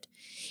interrupted.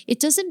 It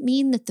doesn't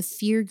mean that the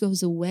fear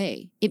goes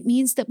away. It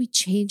means that we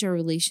change our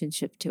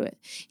relationship to it.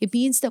 It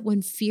means that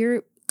when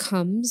fear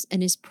comes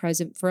and is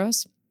present for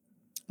us,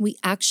 we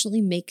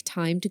actually make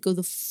time to go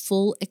the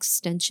full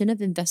extension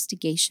of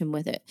investigation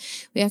with it.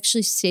 We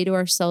actually say to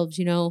ourselves,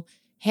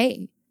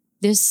 hey,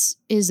 this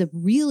is a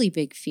really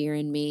big fear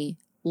in me.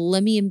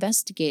 Let me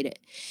investigate it.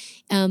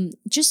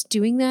 Just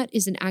doing that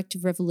is an act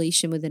of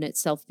revelation within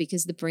itself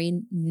because the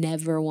brain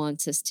never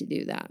wants us to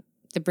do that.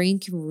 The brain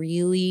can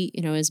really,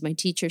 as my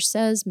teacher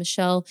says,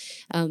 Michelle,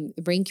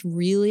 the brain can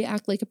really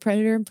act like a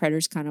predator, and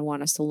predators kind of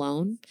want us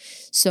alone.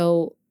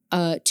 So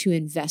to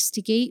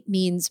investigate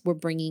means we're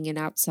bringing in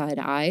outside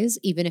eyes,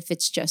 even if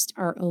it's just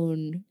our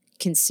own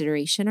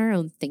consideration, our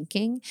own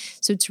thinking.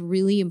 So it's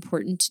really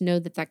important to know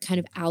that kind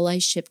of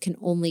allyship can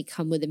only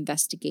come with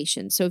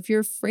investigation. So if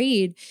you're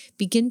afraid,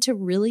 begin to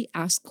really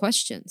ask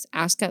questions,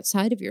 ask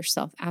outside of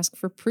yourself, ask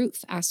for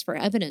proof, ask for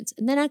evidence,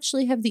 and then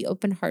actually have the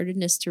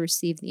open-heartedness to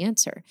receive the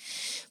answer.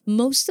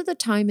 Most of the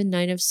time in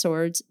Nine of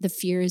Swords, the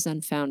fear is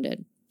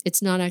unfounded.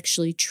 It's not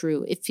actually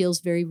true. It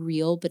feels very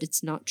real, but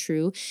it's not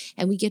true.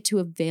 And we get to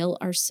avail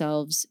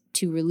ourselves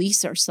to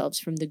release ourselves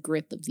from the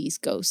grip of these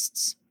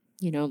ghosts,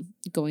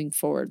 going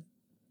forward.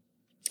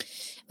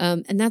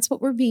 And that's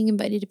what we're being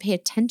invited to pay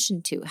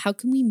attention to. How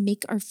can we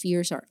make our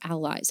fears our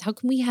allies? How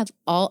can we have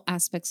all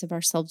aspects of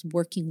ourselves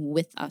working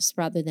with us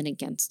rather than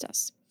against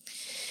us?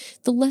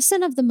 The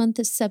lesson of the month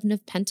is Seven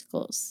of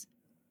Pentacles,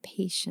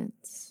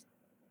 patience.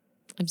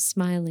 I'm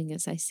smiling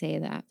as I say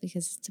that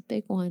because it's a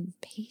big one.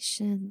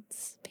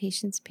 Patience,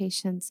 patience,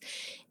 patience.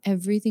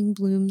 Everything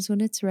blooms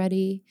when it's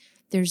ready.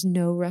 There's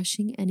no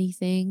rushing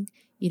anything.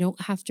 You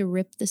don't have to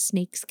rip the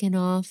snakeskin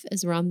off,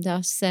 as Ram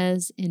Dass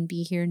says, and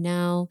be here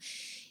now.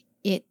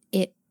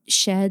 It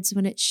sheds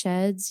when it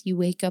sheds. You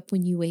wake up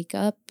when you wake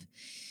up.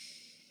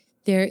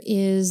 There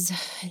is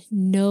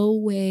no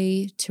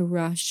way to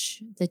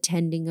rush the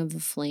tending of a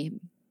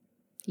flame.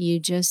 You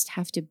just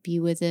have to be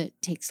with it.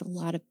 It takes a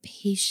lot of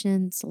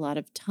patience, a lot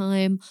of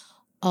time.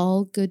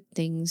 All good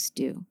things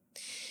do.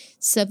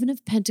 Seven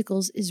of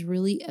Pentacles is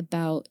really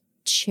about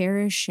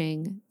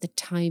cherishing the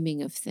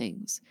timing of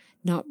things,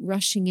 not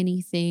rushing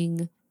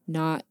anything,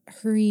 not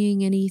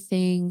hurrying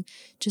anything,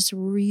 just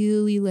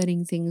really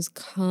letting things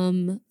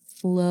come,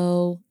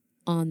 flow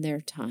on their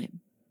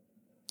time.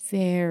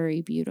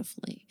 Very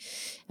beautifully.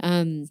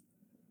 And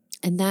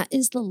that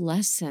is the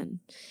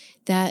lesson,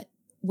 that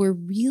we're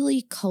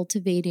really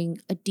cultivating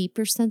a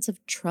deeper sense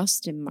of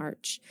trust in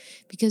March,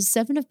 because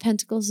Seven of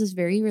Pentacles is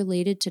very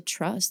related to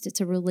trust. It's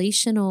a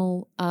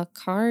relational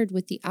card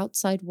with the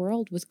outside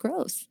world, with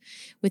growth,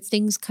 with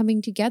things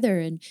coming together.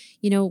 And,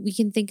 we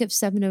can think of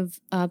Seven of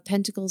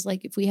Pentacles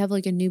like if we have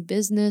like a new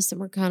business and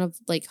we're kind of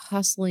like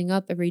hustling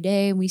up every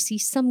day and we see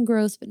some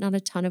growth, but not a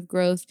ton of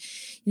growth,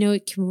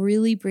 it can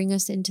really bring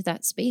us into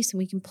that space. And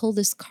we can pull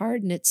this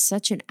card and it's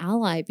such an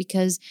ally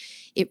because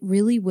it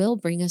really will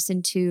bring us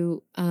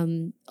into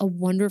a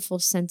wonderful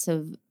sense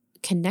of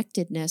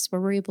connectedness where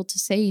we're able to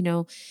say,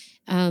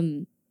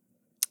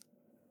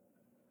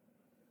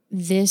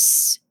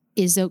 this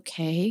is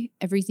okay.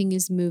 Everything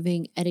is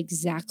moving at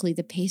exactly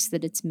the pace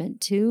that it's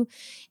meant to.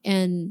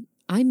 And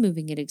I'm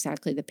moving at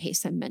exactly the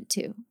pace I'm meant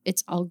to.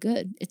 It's all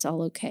good. It's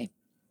all okay.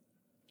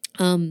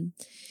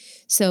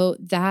 So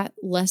that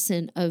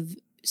lesson of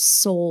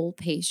soul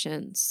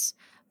patience,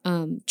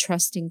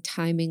 trusting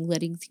timing,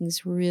 letting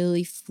things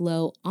really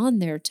flow on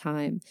their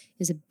time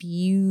is a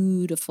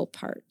beautiful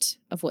part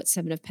of what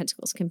Seven of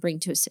Pentacles can bring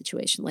to a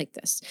situation like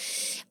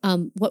this.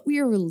 What we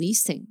are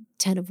releasing,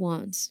 Ten of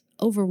Wands,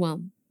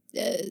 overwhelm.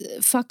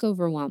 Fuck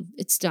overwhelm.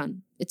 It's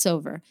done. It's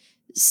over.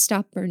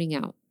 Stop burning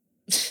out.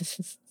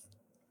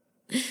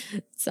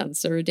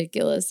 Sounds so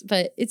ridiculous,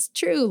 but it's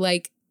true.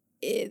 Like,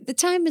 the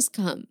time has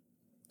come.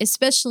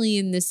 Especially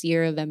in this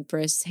year of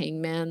Empress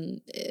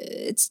Hangman,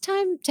 it's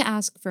time to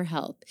ask for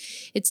help.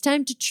 It's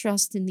time to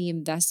trust in the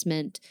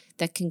investment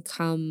that can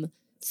come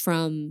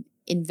from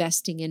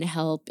investing in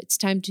help. It's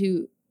time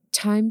to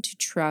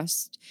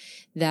trust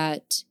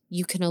that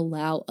you can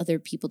allow other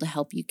people to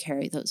help you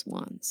carry those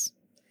wands.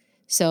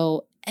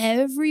 So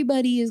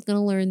everybody is going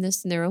to learn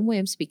this in their own way.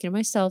 I'm speaking to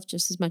myself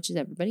just as much as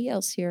everybody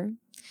else here.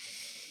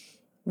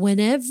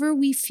 Whenever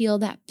we feel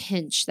that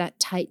pinch, that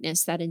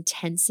tightness, that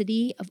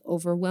intensity of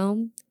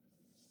overwhelm,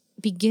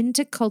 begin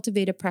to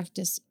cultivate a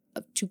practice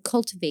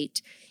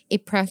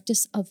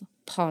of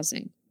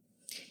pausing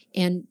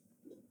and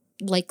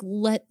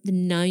let the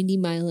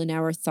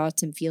 90-mile-an-hour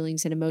thoughts and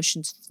feelings and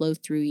emotions flow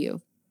through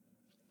you.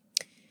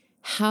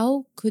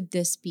 How could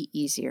this be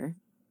easier?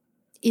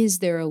 Is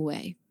there a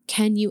way?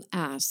 Can you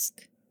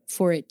ask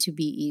for it to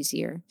be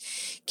easier?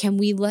 Can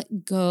we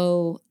let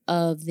go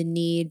of the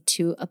need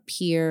to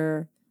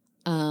appear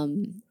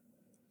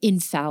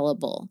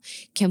infallible?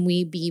 Can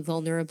we be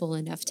vulnerable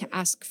enough to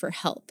ask for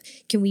help?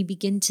 Can we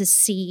begin to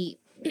see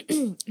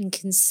and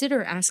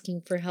consider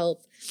asking for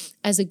help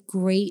as a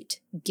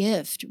great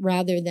gift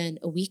rather than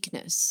a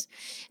weakness?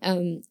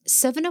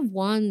 Seven of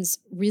Wands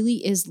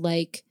really is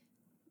like,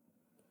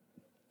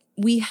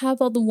 we have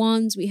all the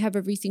wands, we have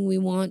everything we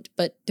want,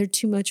 but they're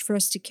too much for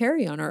us to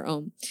carry on our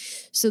own.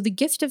 So the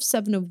gift of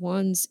Seven of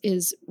Wands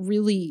is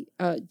really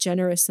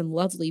generous and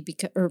lovely,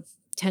 because, or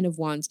 10 of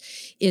Wands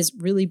is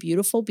really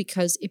beautiful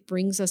because it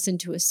brings us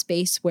into a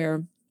space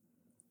where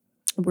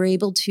we're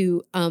able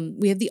to,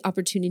 we have the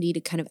opportunity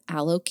to kind of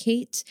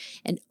allocate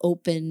and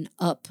open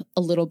up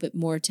a little bit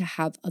more to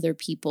have other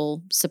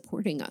people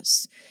supporting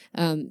us.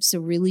 So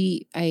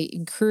really, I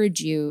encourage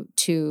you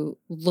to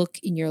look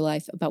in your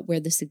life about where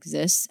this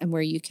exists and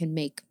where you can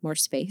make more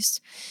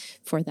space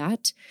for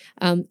that.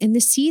 And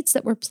the seeds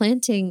that we're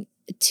planting,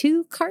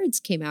 2 cards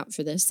came out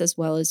for this, as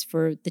well as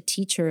for the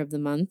teacher of the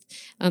month.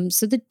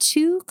 So the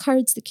 2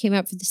 cards that came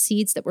out for the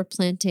seeds that we're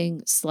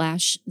planting /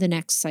 the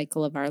next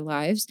cycle of our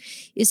lives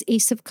is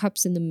Ace of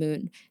Cups and the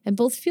Moon, and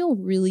both feel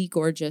really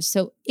gorgeous.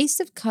 So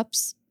Ace of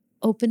Cups,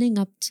 opening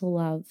up to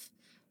love,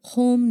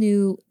 whole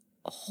new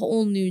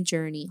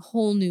journey,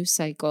 whole new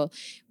cycle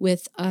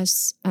with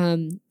us,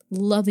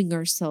 loving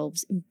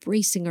ourselves,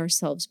 embracing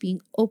ourselves, being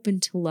open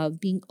to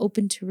love, being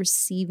open to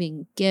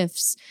receiving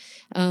gifts,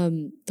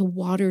 the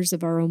waters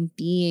of our own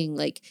being.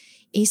 Like,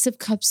 Ace of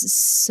Cups is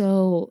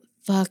so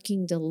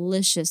fucking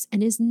delicious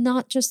and is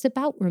not just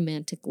about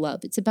romantic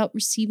love. It's about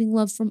receiving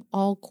love from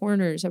all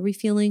corners. Are we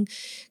feeling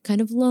kind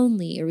of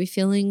lonely? Are we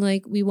feeling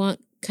like we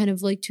want kind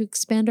of like to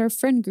expand our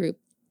friend group?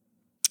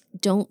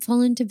 Don't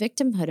fall into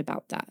victimhood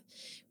about that.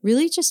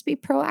 Really just be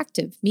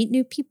proactive. Meet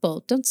new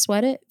people. Don't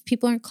sweat it. If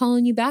people aren't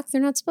calling you back, they're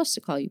not supposed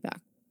to call you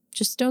back.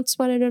 Just don't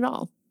sweat it at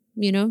all.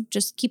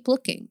 Just keep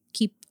looking,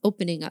 keep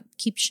opening up,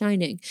 keep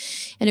shining.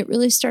 And it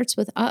really starts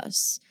with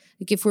us.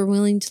 Like, if we're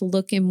willing to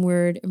look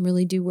inward and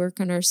really do work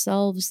on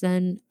ourselves,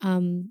 then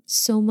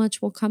so much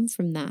will come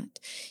from that.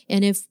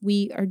 And if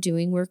we are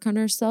doing work on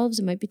ourselves,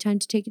 it might be time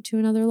to take it to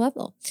another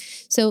level.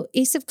 So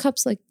Ace of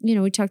Cups, like,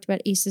 we talked about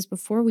aces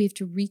before, we have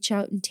to reach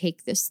out and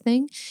take this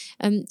thing.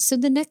 So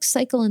the next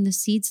cycle and the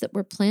seeds that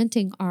we're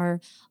planting are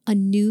a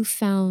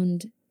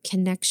newfound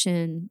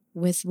connection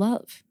with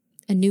love,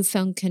 a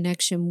newfound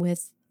connection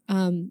with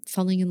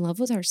falling in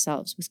love with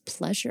ourselves, with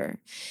pleasure,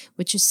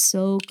 which is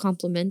so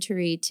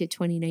complementary to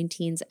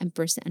 2019's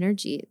Empress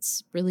energy.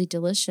 It's really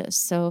delicious.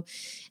 So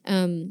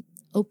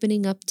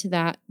opening up to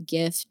that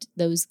gift,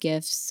 those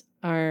gifts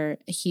are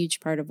a huge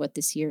part of what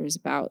this year is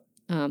about.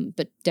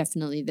 But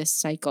definitely this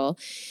cycle.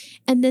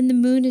 And then the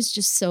moon is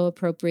just so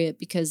appropriate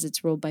because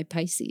it's ruled by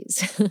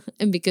Pisces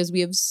and because we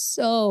have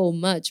so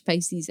much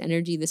Pisces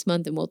energy this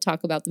month. And we'll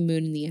talk about the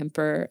moon and the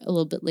emperor a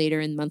little bit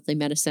later in monthly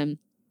medicine,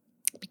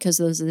 because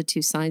those are the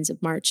 2 signs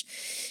of March.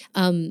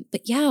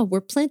 But yeah, we're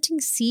planting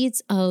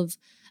seeds of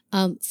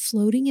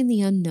floating in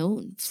the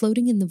unknown,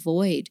 floating in the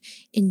void,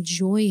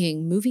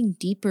 enjoying, moving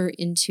deeper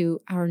into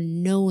our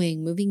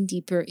knowing, moving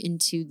deeper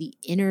into the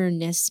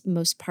innerness,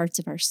 most parts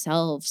of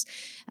ourselves.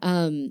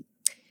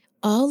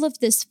 All of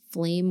this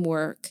flame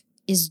work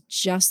is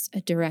just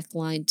a direct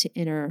line to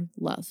inner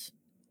love.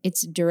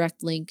 It's a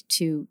direct link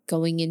to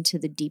going into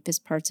the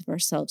deepest parts of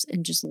ourselves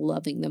and just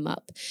loving them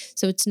up.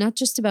 So it's not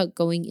just about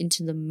going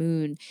into the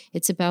moon.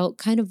 It's about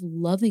kind of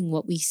loving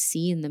what we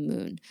see in the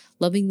moon,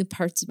 loving the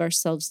parts of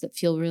ourselves that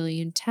feel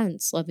really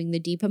intense, loving the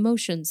deep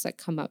emotions that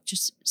come up,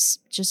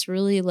 just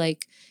really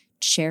like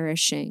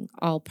cherishing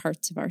all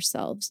parts of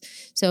ourselves.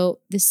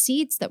 So the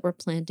seeds that we're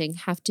planting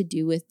have to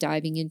do with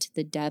diving into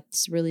the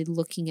depths, really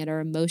looking at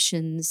our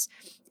emotions,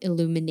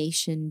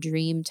 illumination,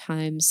 dream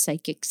time,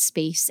 psychic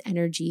space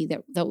energy.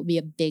 That will be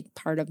a big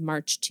part of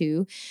March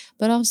too,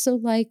 but also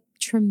like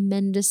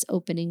tremendous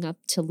opening up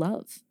to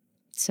love.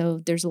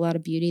 So there's a lot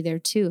of beauty there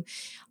too.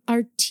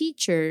 Our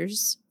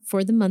teachers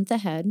for the month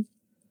ahead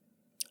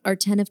are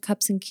 10 of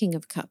Cups and King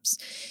of Cups.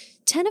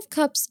 10 of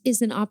Cups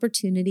is an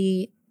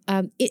opportunity.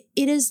 It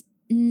is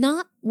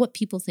not what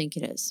people think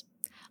it is.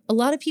 A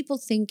lot of people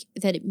think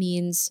that it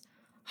means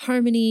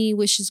harmony,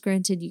 wishes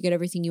granted, you get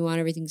everything you want,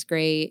 everything's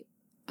great.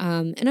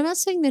 And I'm not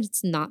saying that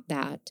it's not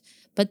that,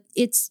 but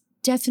it's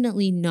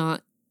definitely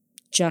not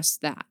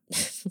just that.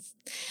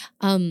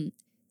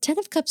 10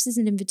 of Cups is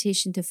an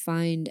invitation to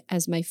find,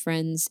 as my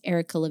friends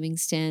Erica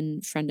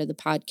Livingston, friend of the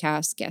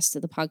podcast, guest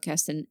of the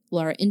podcast, and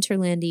Laura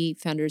Interlandi,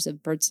 founders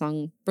of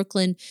Birdsong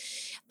Brooklyn,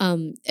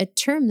 a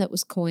term that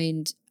was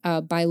coined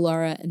by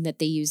Laura and that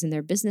they use in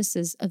their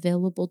businesses,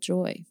 available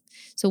joy.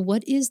 So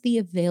what is the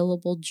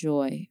available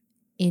joy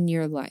in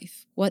your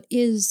life? What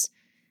is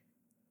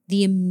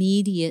the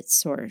immediate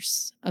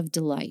source of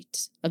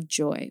delight, of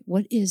joy?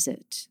 What is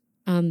it?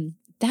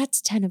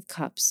 That's 10 of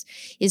Cups,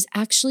 is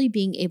actually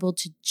being able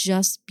to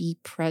just be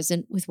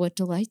present with what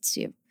delights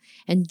you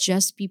and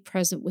just be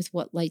present with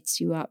what lights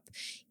you up.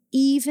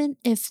 Even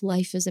if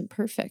life isn't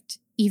perfect,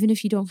 even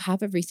if you don't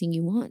have everything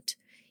you want.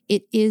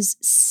 It is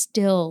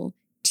still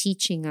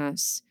teaching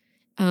us,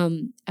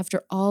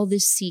 after all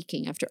this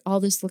seeking, after all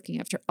this looking,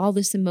 after all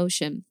this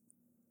emotion,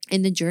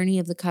 in the journey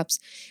of the cups,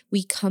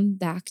 we come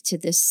back to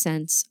this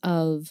sense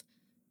of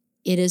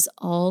it is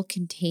all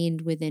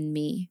contained within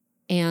me,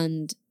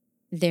 and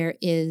there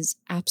is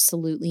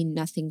absolutely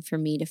nothing for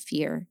me to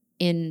fear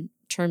in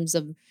terms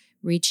of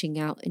reaching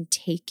out and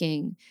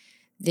taking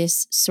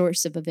this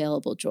source of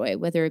available joy,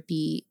 whether it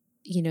be,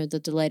 the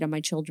delight on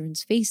my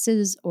children's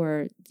faces,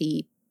 or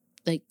the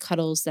like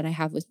cuddles that I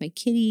have with my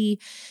kitty,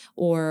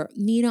 or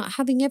me not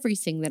having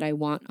everything that I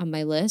want on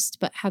my list,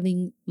 but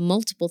having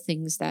multiple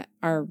things that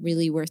are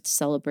really worth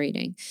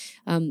celebrating.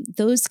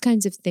 Those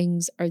kinds of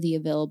things are the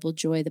available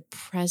joy, the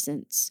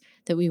presence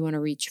that we want to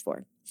reach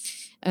for.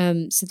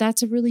 So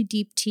that's a really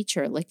deep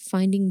teacher, like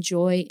finding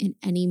joy in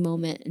any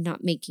moment and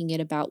not making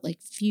it about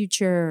like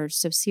future or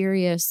so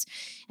serious.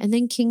 And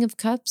then King of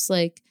Cups,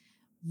 like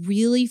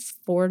really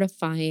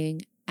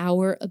fortifying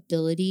our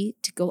ability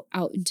to go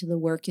out into the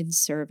work and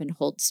serve and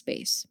hold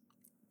space,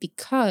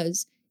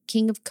 because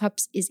King of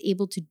Cups is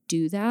able to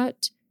do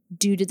that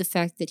due to the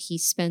fact that he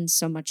spends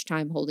so much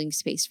time holding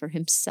space for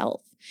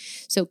himself.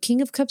 So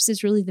King of Cups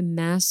is really the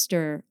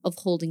master of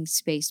holding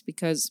space,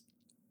 because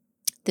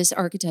this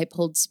archetype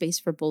holds space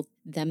for both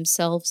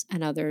themselves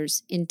and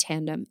others in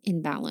tandem,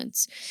 in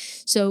balance.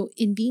 So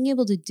in being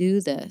able to do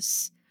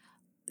this,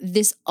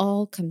 this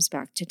all comes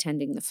back to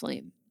tending the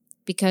flame,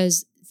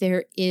 because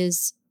there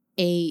is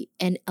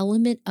an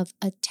element of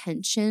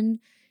attention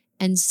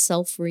and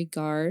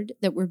self-regard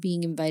that we're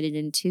being invited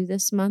into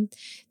this month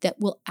that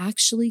will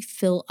actually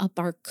fill up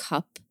our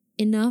cup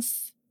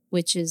enough,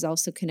 which is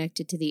also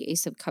connected to the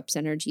Ace of Cups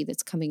energy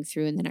that's coming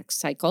through in the next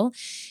cycle.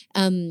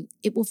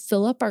 It will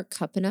fill up our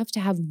cup enough to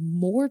have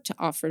more to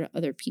offer to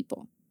other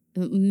people.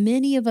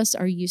 Many of us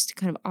are used to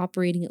kind of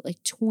operating at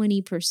like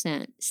 20%,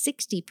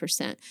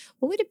 60%.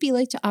 What would it be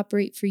like to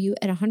operate for you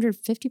at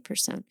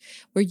 150%,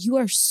 where you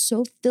are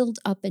so filled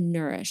up and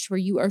nourished, where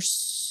you are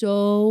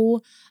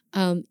so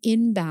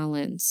in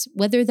balance,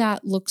 whether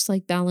that looks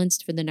like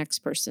balanced for the next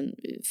person,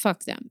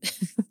 fuck them.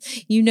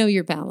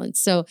 You're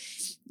balanced. So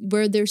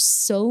where there's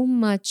so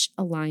much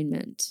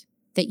alignment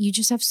that you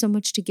just have so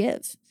much to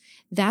give.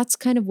 That's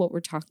kind of what we're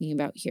talking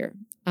about here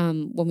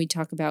when we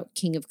talk about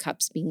King of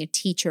Cups being a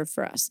teacher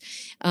for us.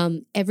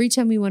 Every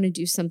time we want to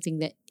do something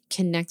that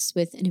connects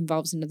with and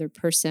involves another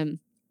person,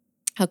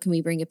 how can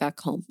we bring it back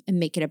home and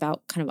make it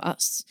about kind of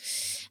us?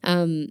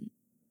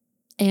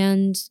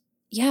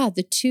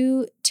 The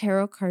two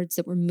tarot cards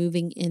that we're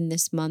moving in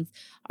this month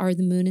are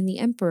the Moon and the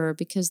Emperor,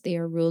 because they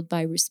are ruled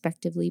by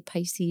respectively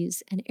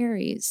Pisces and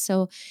Aries.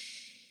 So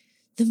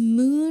the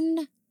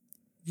Moon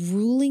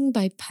ruling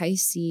by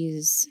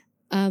Pisces,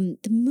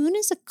 the Moon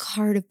is a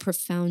card of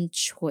profound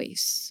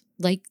choice,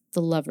 like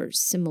the Lovers,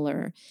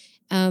 similar,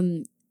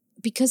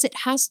 because it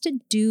has to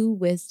do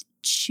with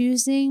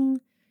choosing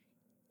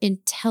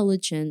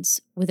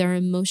intelligence with our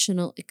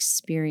emotional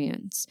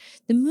experience.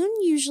 The Moon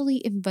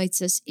usually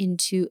invites us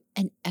into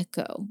an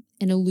echo,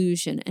 an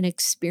illusion, an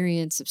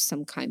experience of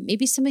some kind,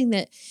 maybe something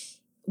that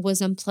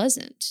was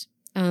unpleasant.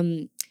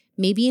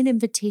 Maybe an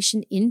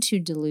invitation into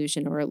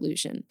delusion or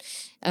illusion,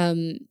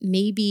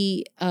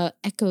 maybe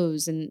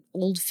echoes and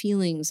old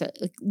feelings.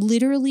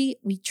 Literally,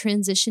 we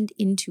transitioned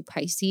into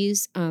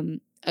Pisces,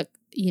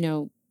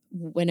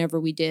 whenever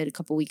we did a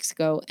couple weeks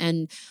ago,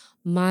 and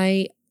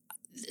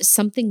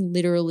something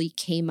literally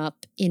came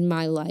up in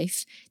my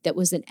life that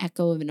was an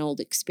echo of an old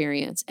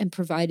experience and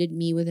provided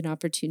me with an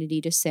opportunity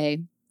to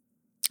say,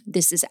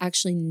 this is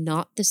actually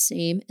not the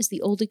same as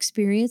the old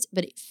experience,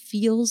 but it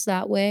feels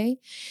that way.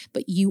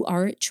 But you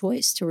are at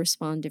choice to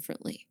respond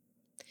differently.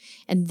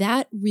 And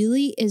that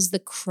really is the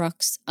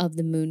crux of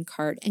the Moon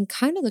card, and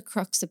kind of the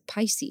crux of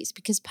Pisces,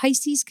 because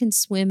Pisces can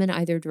swim in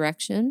either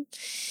direction.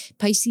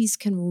 Pisces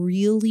can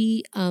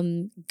really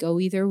go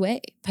either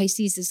way.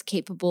 Pisces is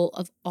capable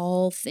of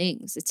all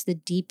things. It's the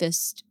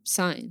deepest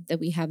sign that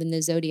we have in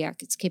the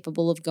zodiac. It's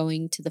capable of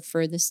going to the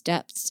furthest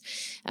depths.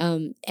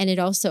 And it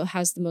also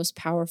has the most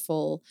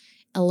powerful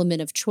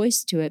element of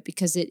choice to it,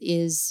 because it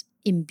is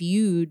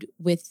imbued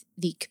with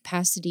the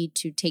capacity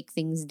to take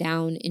things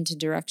down into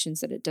directions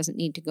that it doesn't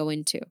need to go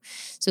into.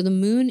 So the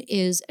Moon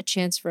is a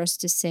chance for us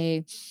to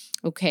say,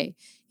 okay,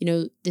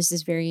 this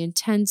is very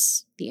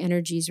intense. The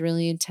energy is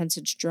really intense.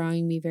 It's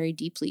drawing me very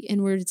deeply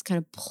inward. It's kind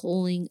of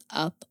pulling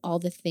up all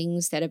the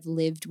things that have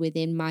lived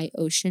within my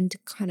ocean to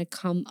kind of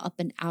come up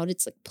and out.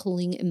 It's like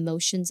pulling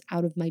emotions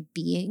out of my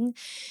being.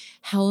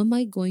 How am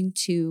I going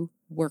to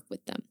work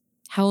with them?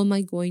 How am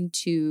I going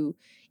to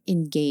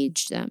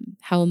engage them?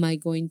 How am I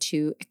going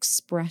to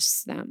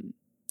express them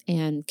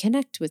and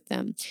connect with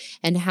them?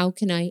 And how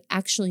can I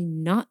actually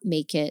not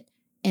make it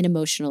an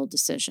emotional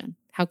decision?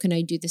 How can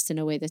I do this in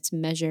a way that's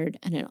measured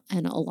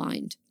and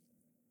aligned?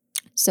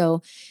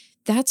 So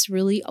that's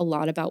really a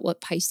lot about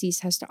what Pisces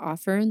has to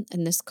offer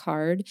in this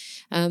card.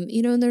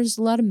 And there's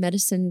a lot of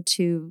medicine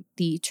to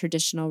the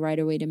traditional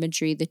Rider-Waite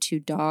imagery, the two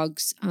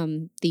dogs,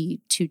 the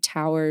two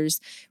towers,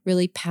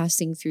 really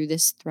passing through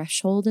this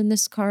threshold in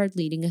this card,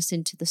 leading us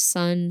into the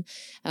sun.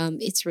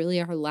 It's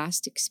really our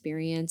last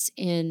experience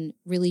in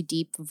really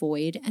deep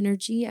void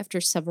energy after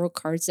several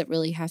cards that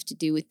really have to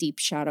do with deep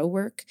shadow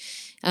work.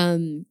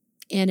 And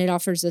it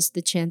offers us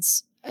the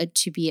chance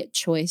to be at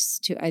choice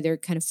to either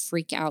kind of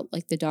freak out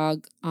like the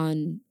dog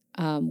on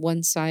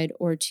one side,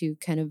 or to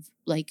kind of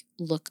like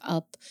look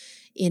up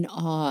in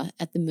awe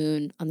at the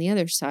moon on the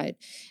other side.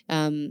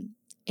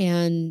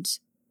 And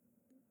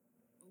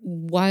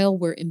while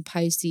we're in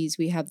Pisces,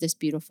 we have this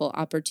beautiful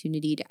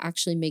opportunity to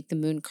actually make the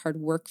moon card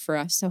work for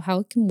us. So how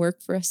it can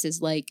work for us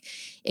is like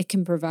it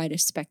can provide a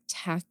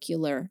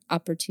spectacular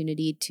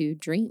opportunity to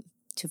dream,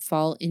 to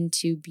fall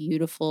into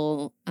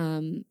beautiful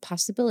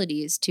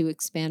possibilities, to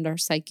expand our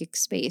psychic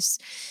space.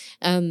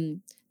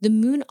 The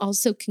moon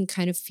also can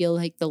kind of feel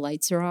like the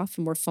lights are off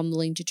and we're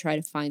fumbling to try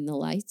to find the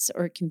lights,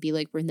 or it can be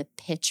like we're in the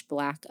pitch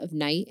black of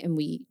night and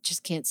we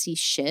just can't see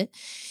shit.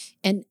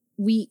 And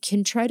we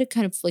can try to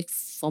kind of like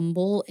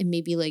fumble and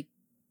maybe like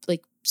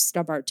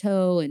stub our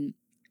toe. And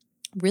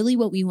really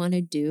what we want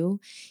to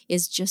do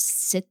is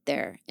just sit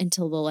there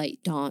until the light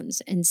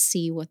dawns and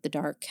see what the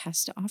dark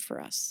has to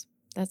offer us.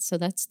 That's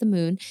the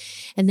moon.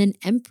 And then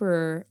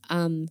Emperor,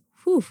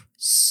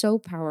 so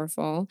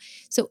powerful.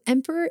 So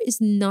Emperor is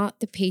not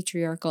the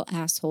patriarchal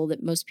asshole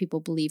that most people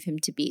believe him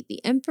to be.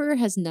 The Emperor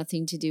has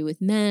nothing to do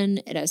with men.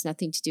 It has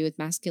nothing to do with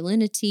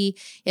masculinity.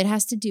 It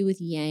has to do with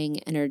yang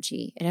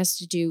energy. It has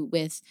to do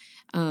with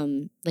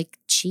like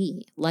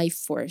chi, life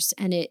force.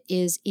 And it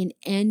is in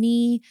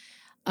anything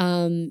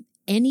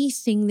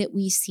that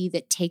we see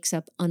that takes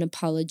up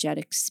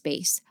unapologetic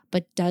space,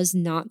 but does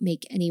not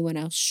make anyone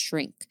else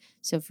shrink.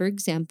 So for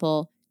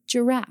example,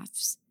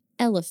 giraffes,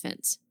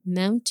 elephants,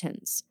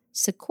 mountains,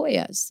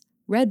 sequoias,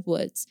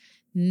 redwoods,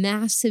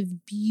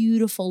 massive,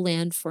 beautiful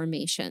land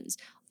formations,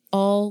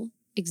 all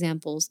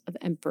examples of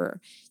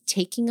Emperor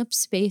taking up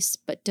space,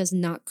 but does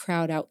not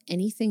crowd out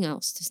anything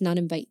else, does not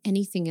invite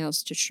anything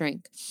else to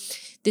shrink.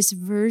 This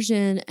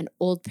version, an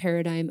old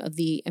paradigm of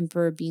the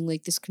Emperor being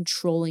like this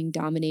controlling,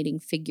 dominating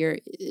figure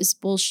is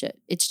bullshit.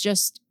 It's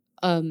just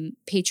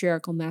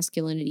patriarchal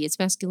masculinity. It's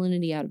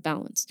masculinity out of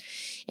balance.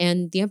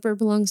 And the Emperor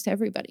belongs to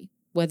everybody,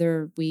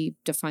 whether we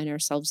define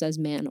ourselves as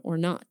man or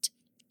not.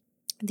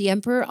 The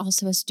Emperor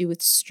also has to do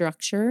with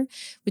structure,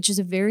 which is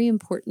a very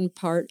important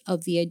part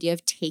of the idea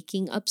of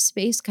taking up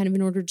space. Kind of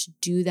in order to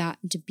do that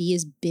and to be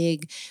as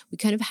big, we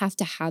kind of have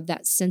to have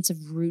that sense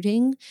of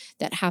rooting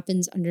that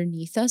happens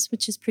underneath us,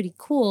 which is pretty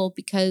cool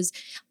because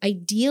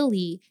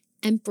ideally,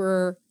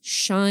 Emperor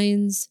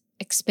shines,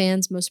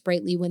 expands most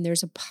brightly when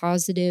there's a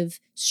positive,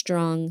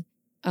 strong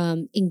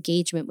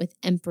engagement with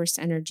Empress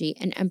energy.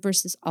 And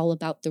Empress is all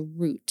about the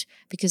root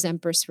because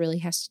Empress really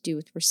has to do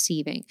with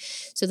receiving.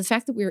 So the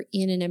fact that we're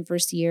in an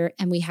Empress year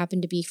and we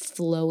happen to be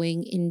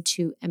flowing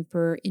into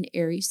Emperor in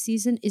Aries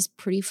season is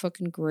pretty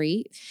fucking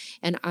great.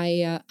 And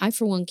I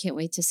for one can't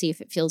wait to see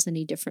if it feels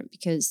any different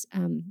because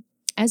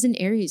as an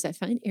Aries, I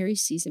find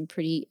Aries season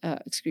pretty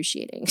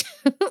excruciating.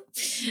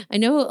 I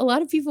know a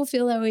lot of people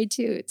feel that way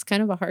too. It's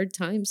kind of a hard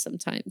time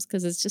sometimes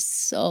because it's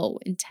just so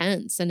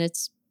intense and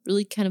it's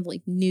really kind of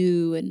like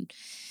new and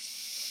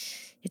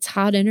it's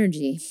hot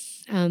energy.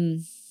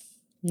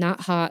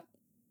 Not hot,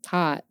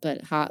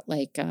 but hot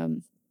like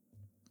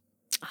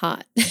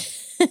hot.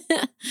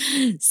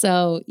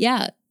 So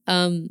yeah.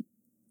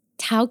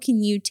 How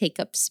can you take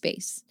up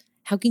space?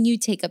 How can you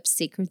take up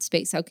sacred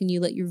space? How can you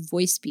let your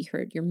voice be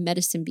heard, your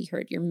medicine be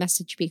heard, your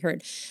message be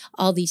heard?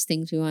 All these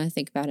things we want to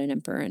think about in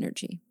Emperor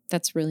energy.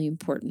 That's really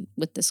important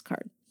with this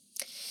card.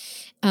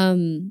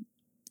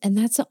 And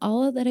that's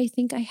all that I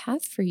think I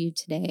have for you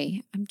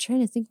today. I'm trying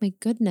to think, my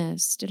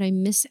goodness, did I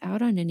miss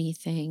out on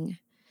anything?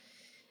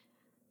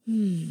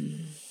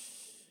 I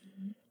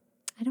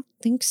don't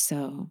think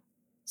so.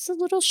 It's a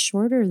little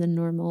shorter than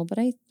normal, but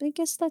I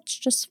guess that's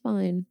just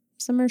fine.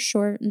 Some are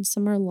short and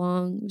some are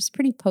long. It was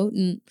pretty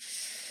potent.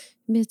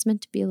 Maybe it's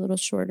meant to be a little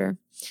shorter.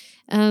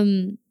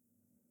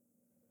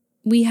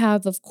 We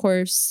have, of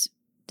course,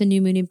 the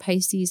new moon in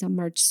Pisces on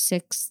March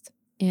 6th.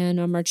 And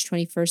on March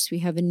 21st, we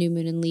have a new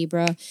moon in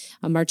Libra.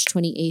 On March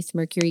 28th,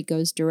 Mercury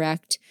goes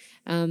direct.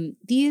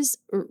 These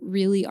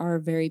really are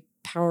very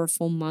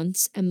powerful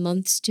months and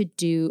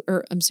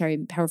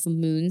powerful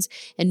moons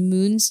and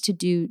moons to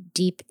do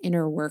deep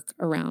inner work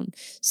around.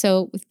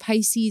 So with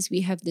Pisces,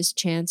 we have this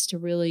chance to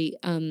really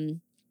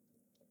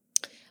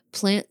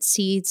plant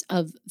seeds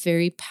of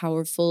very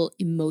powerful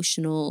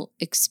emotional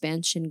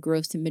expansion,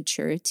 growth, and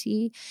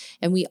maturity.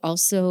 And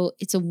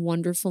it's a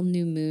wonderful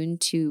new moon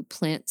to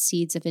plant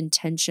seeds of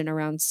intention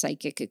around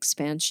psychic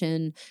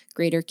expansion,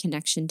 greater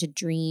connection to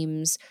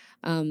dreams,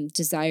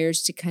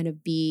 desires to kind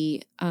of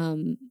be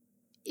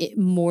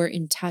more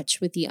in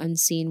touch with the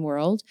unseen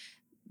world.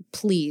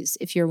 Please,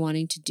 if you're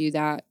wanting to do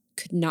that,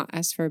 could not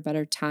ask for a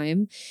better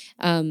time.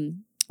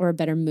 or a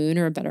better moon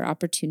or a better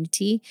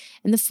opportunity.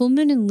 And the full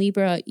moon in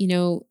Libra,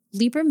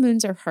 Libra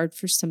moons are hard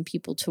for some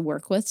people to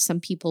work with. Some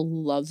people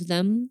love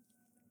them.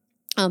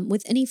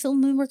 With any full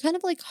moon, we're kind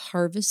of like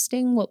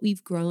harvesting what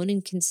we've grown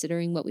and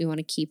considering what we want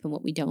to keep and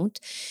what we don't.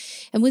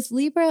 And with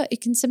Libra,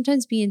 it can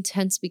sometimes be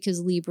intense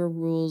because Libra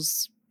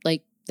rules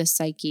like the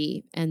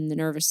psyche and the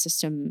nervous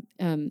system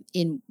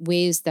in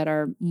ways that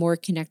are more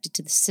connected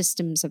to the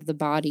systems of the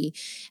body.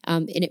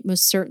 And it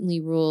most certainly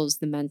rules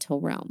the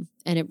mental realm,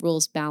 and it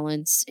rules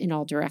balance in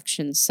all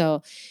directions.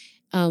 So,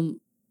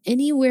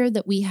 anywhere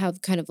that we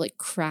have kind of like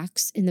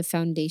cracks in the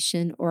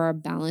foundation or our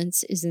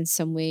balance is in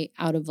some way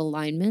out of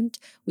alignment,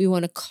 we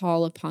want to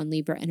call upon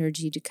Libra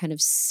energy to kind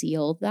of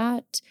seal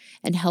that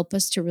and help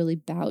us to really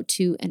bow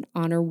to and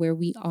honor where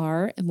we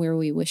are and where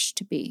we wish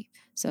to be.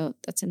 So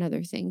that's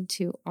another thing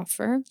to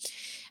offer.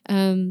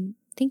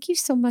 Thank you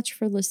so much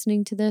for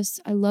listening to this.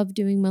 I love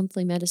doing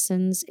monthly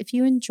medicines. If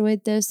you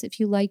enjoyed this, if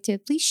you liked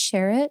it, please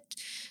share it.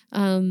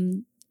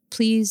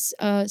 Please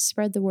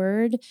spread the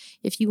word.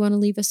 If you want to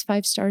leave us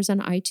 5 stars on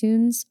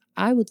iTunes,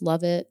 I would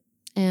love it.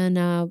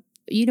 And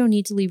you don't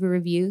need to leave a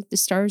review. The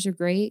stars are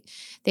great.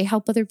 They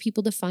help other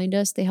people to find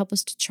us. They help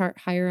us to chart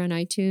higher on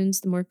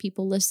iTunes. The more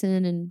people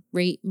listen and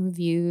rate and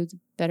review, the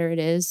better it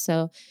is.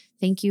 So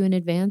thank you in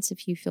advance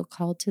if you feel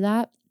called to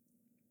that.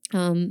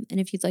 And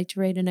if you'd like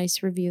to write a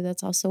nice review,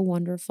 that's also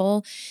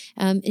wonderful.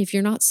 If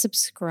you're not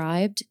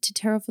subscribed to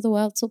Tarot for the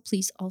Wild Soul,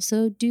 please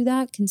also do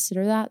that.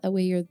 Consider that. That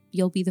way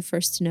you'll be the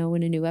first to know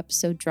when a new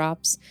episode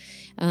drops.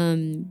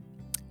 And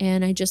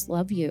I just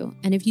love you.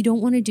 And if you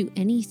don't want to do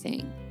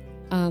anything,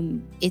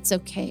 it's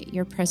okay.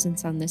 Your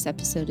presence on this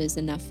episode is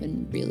enough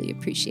and really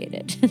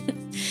appreciated.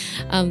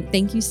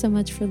 Thank you so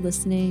much for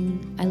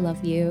listening. I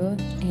love you,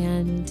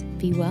 and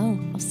be well.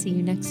 I'll see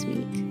you next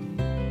week.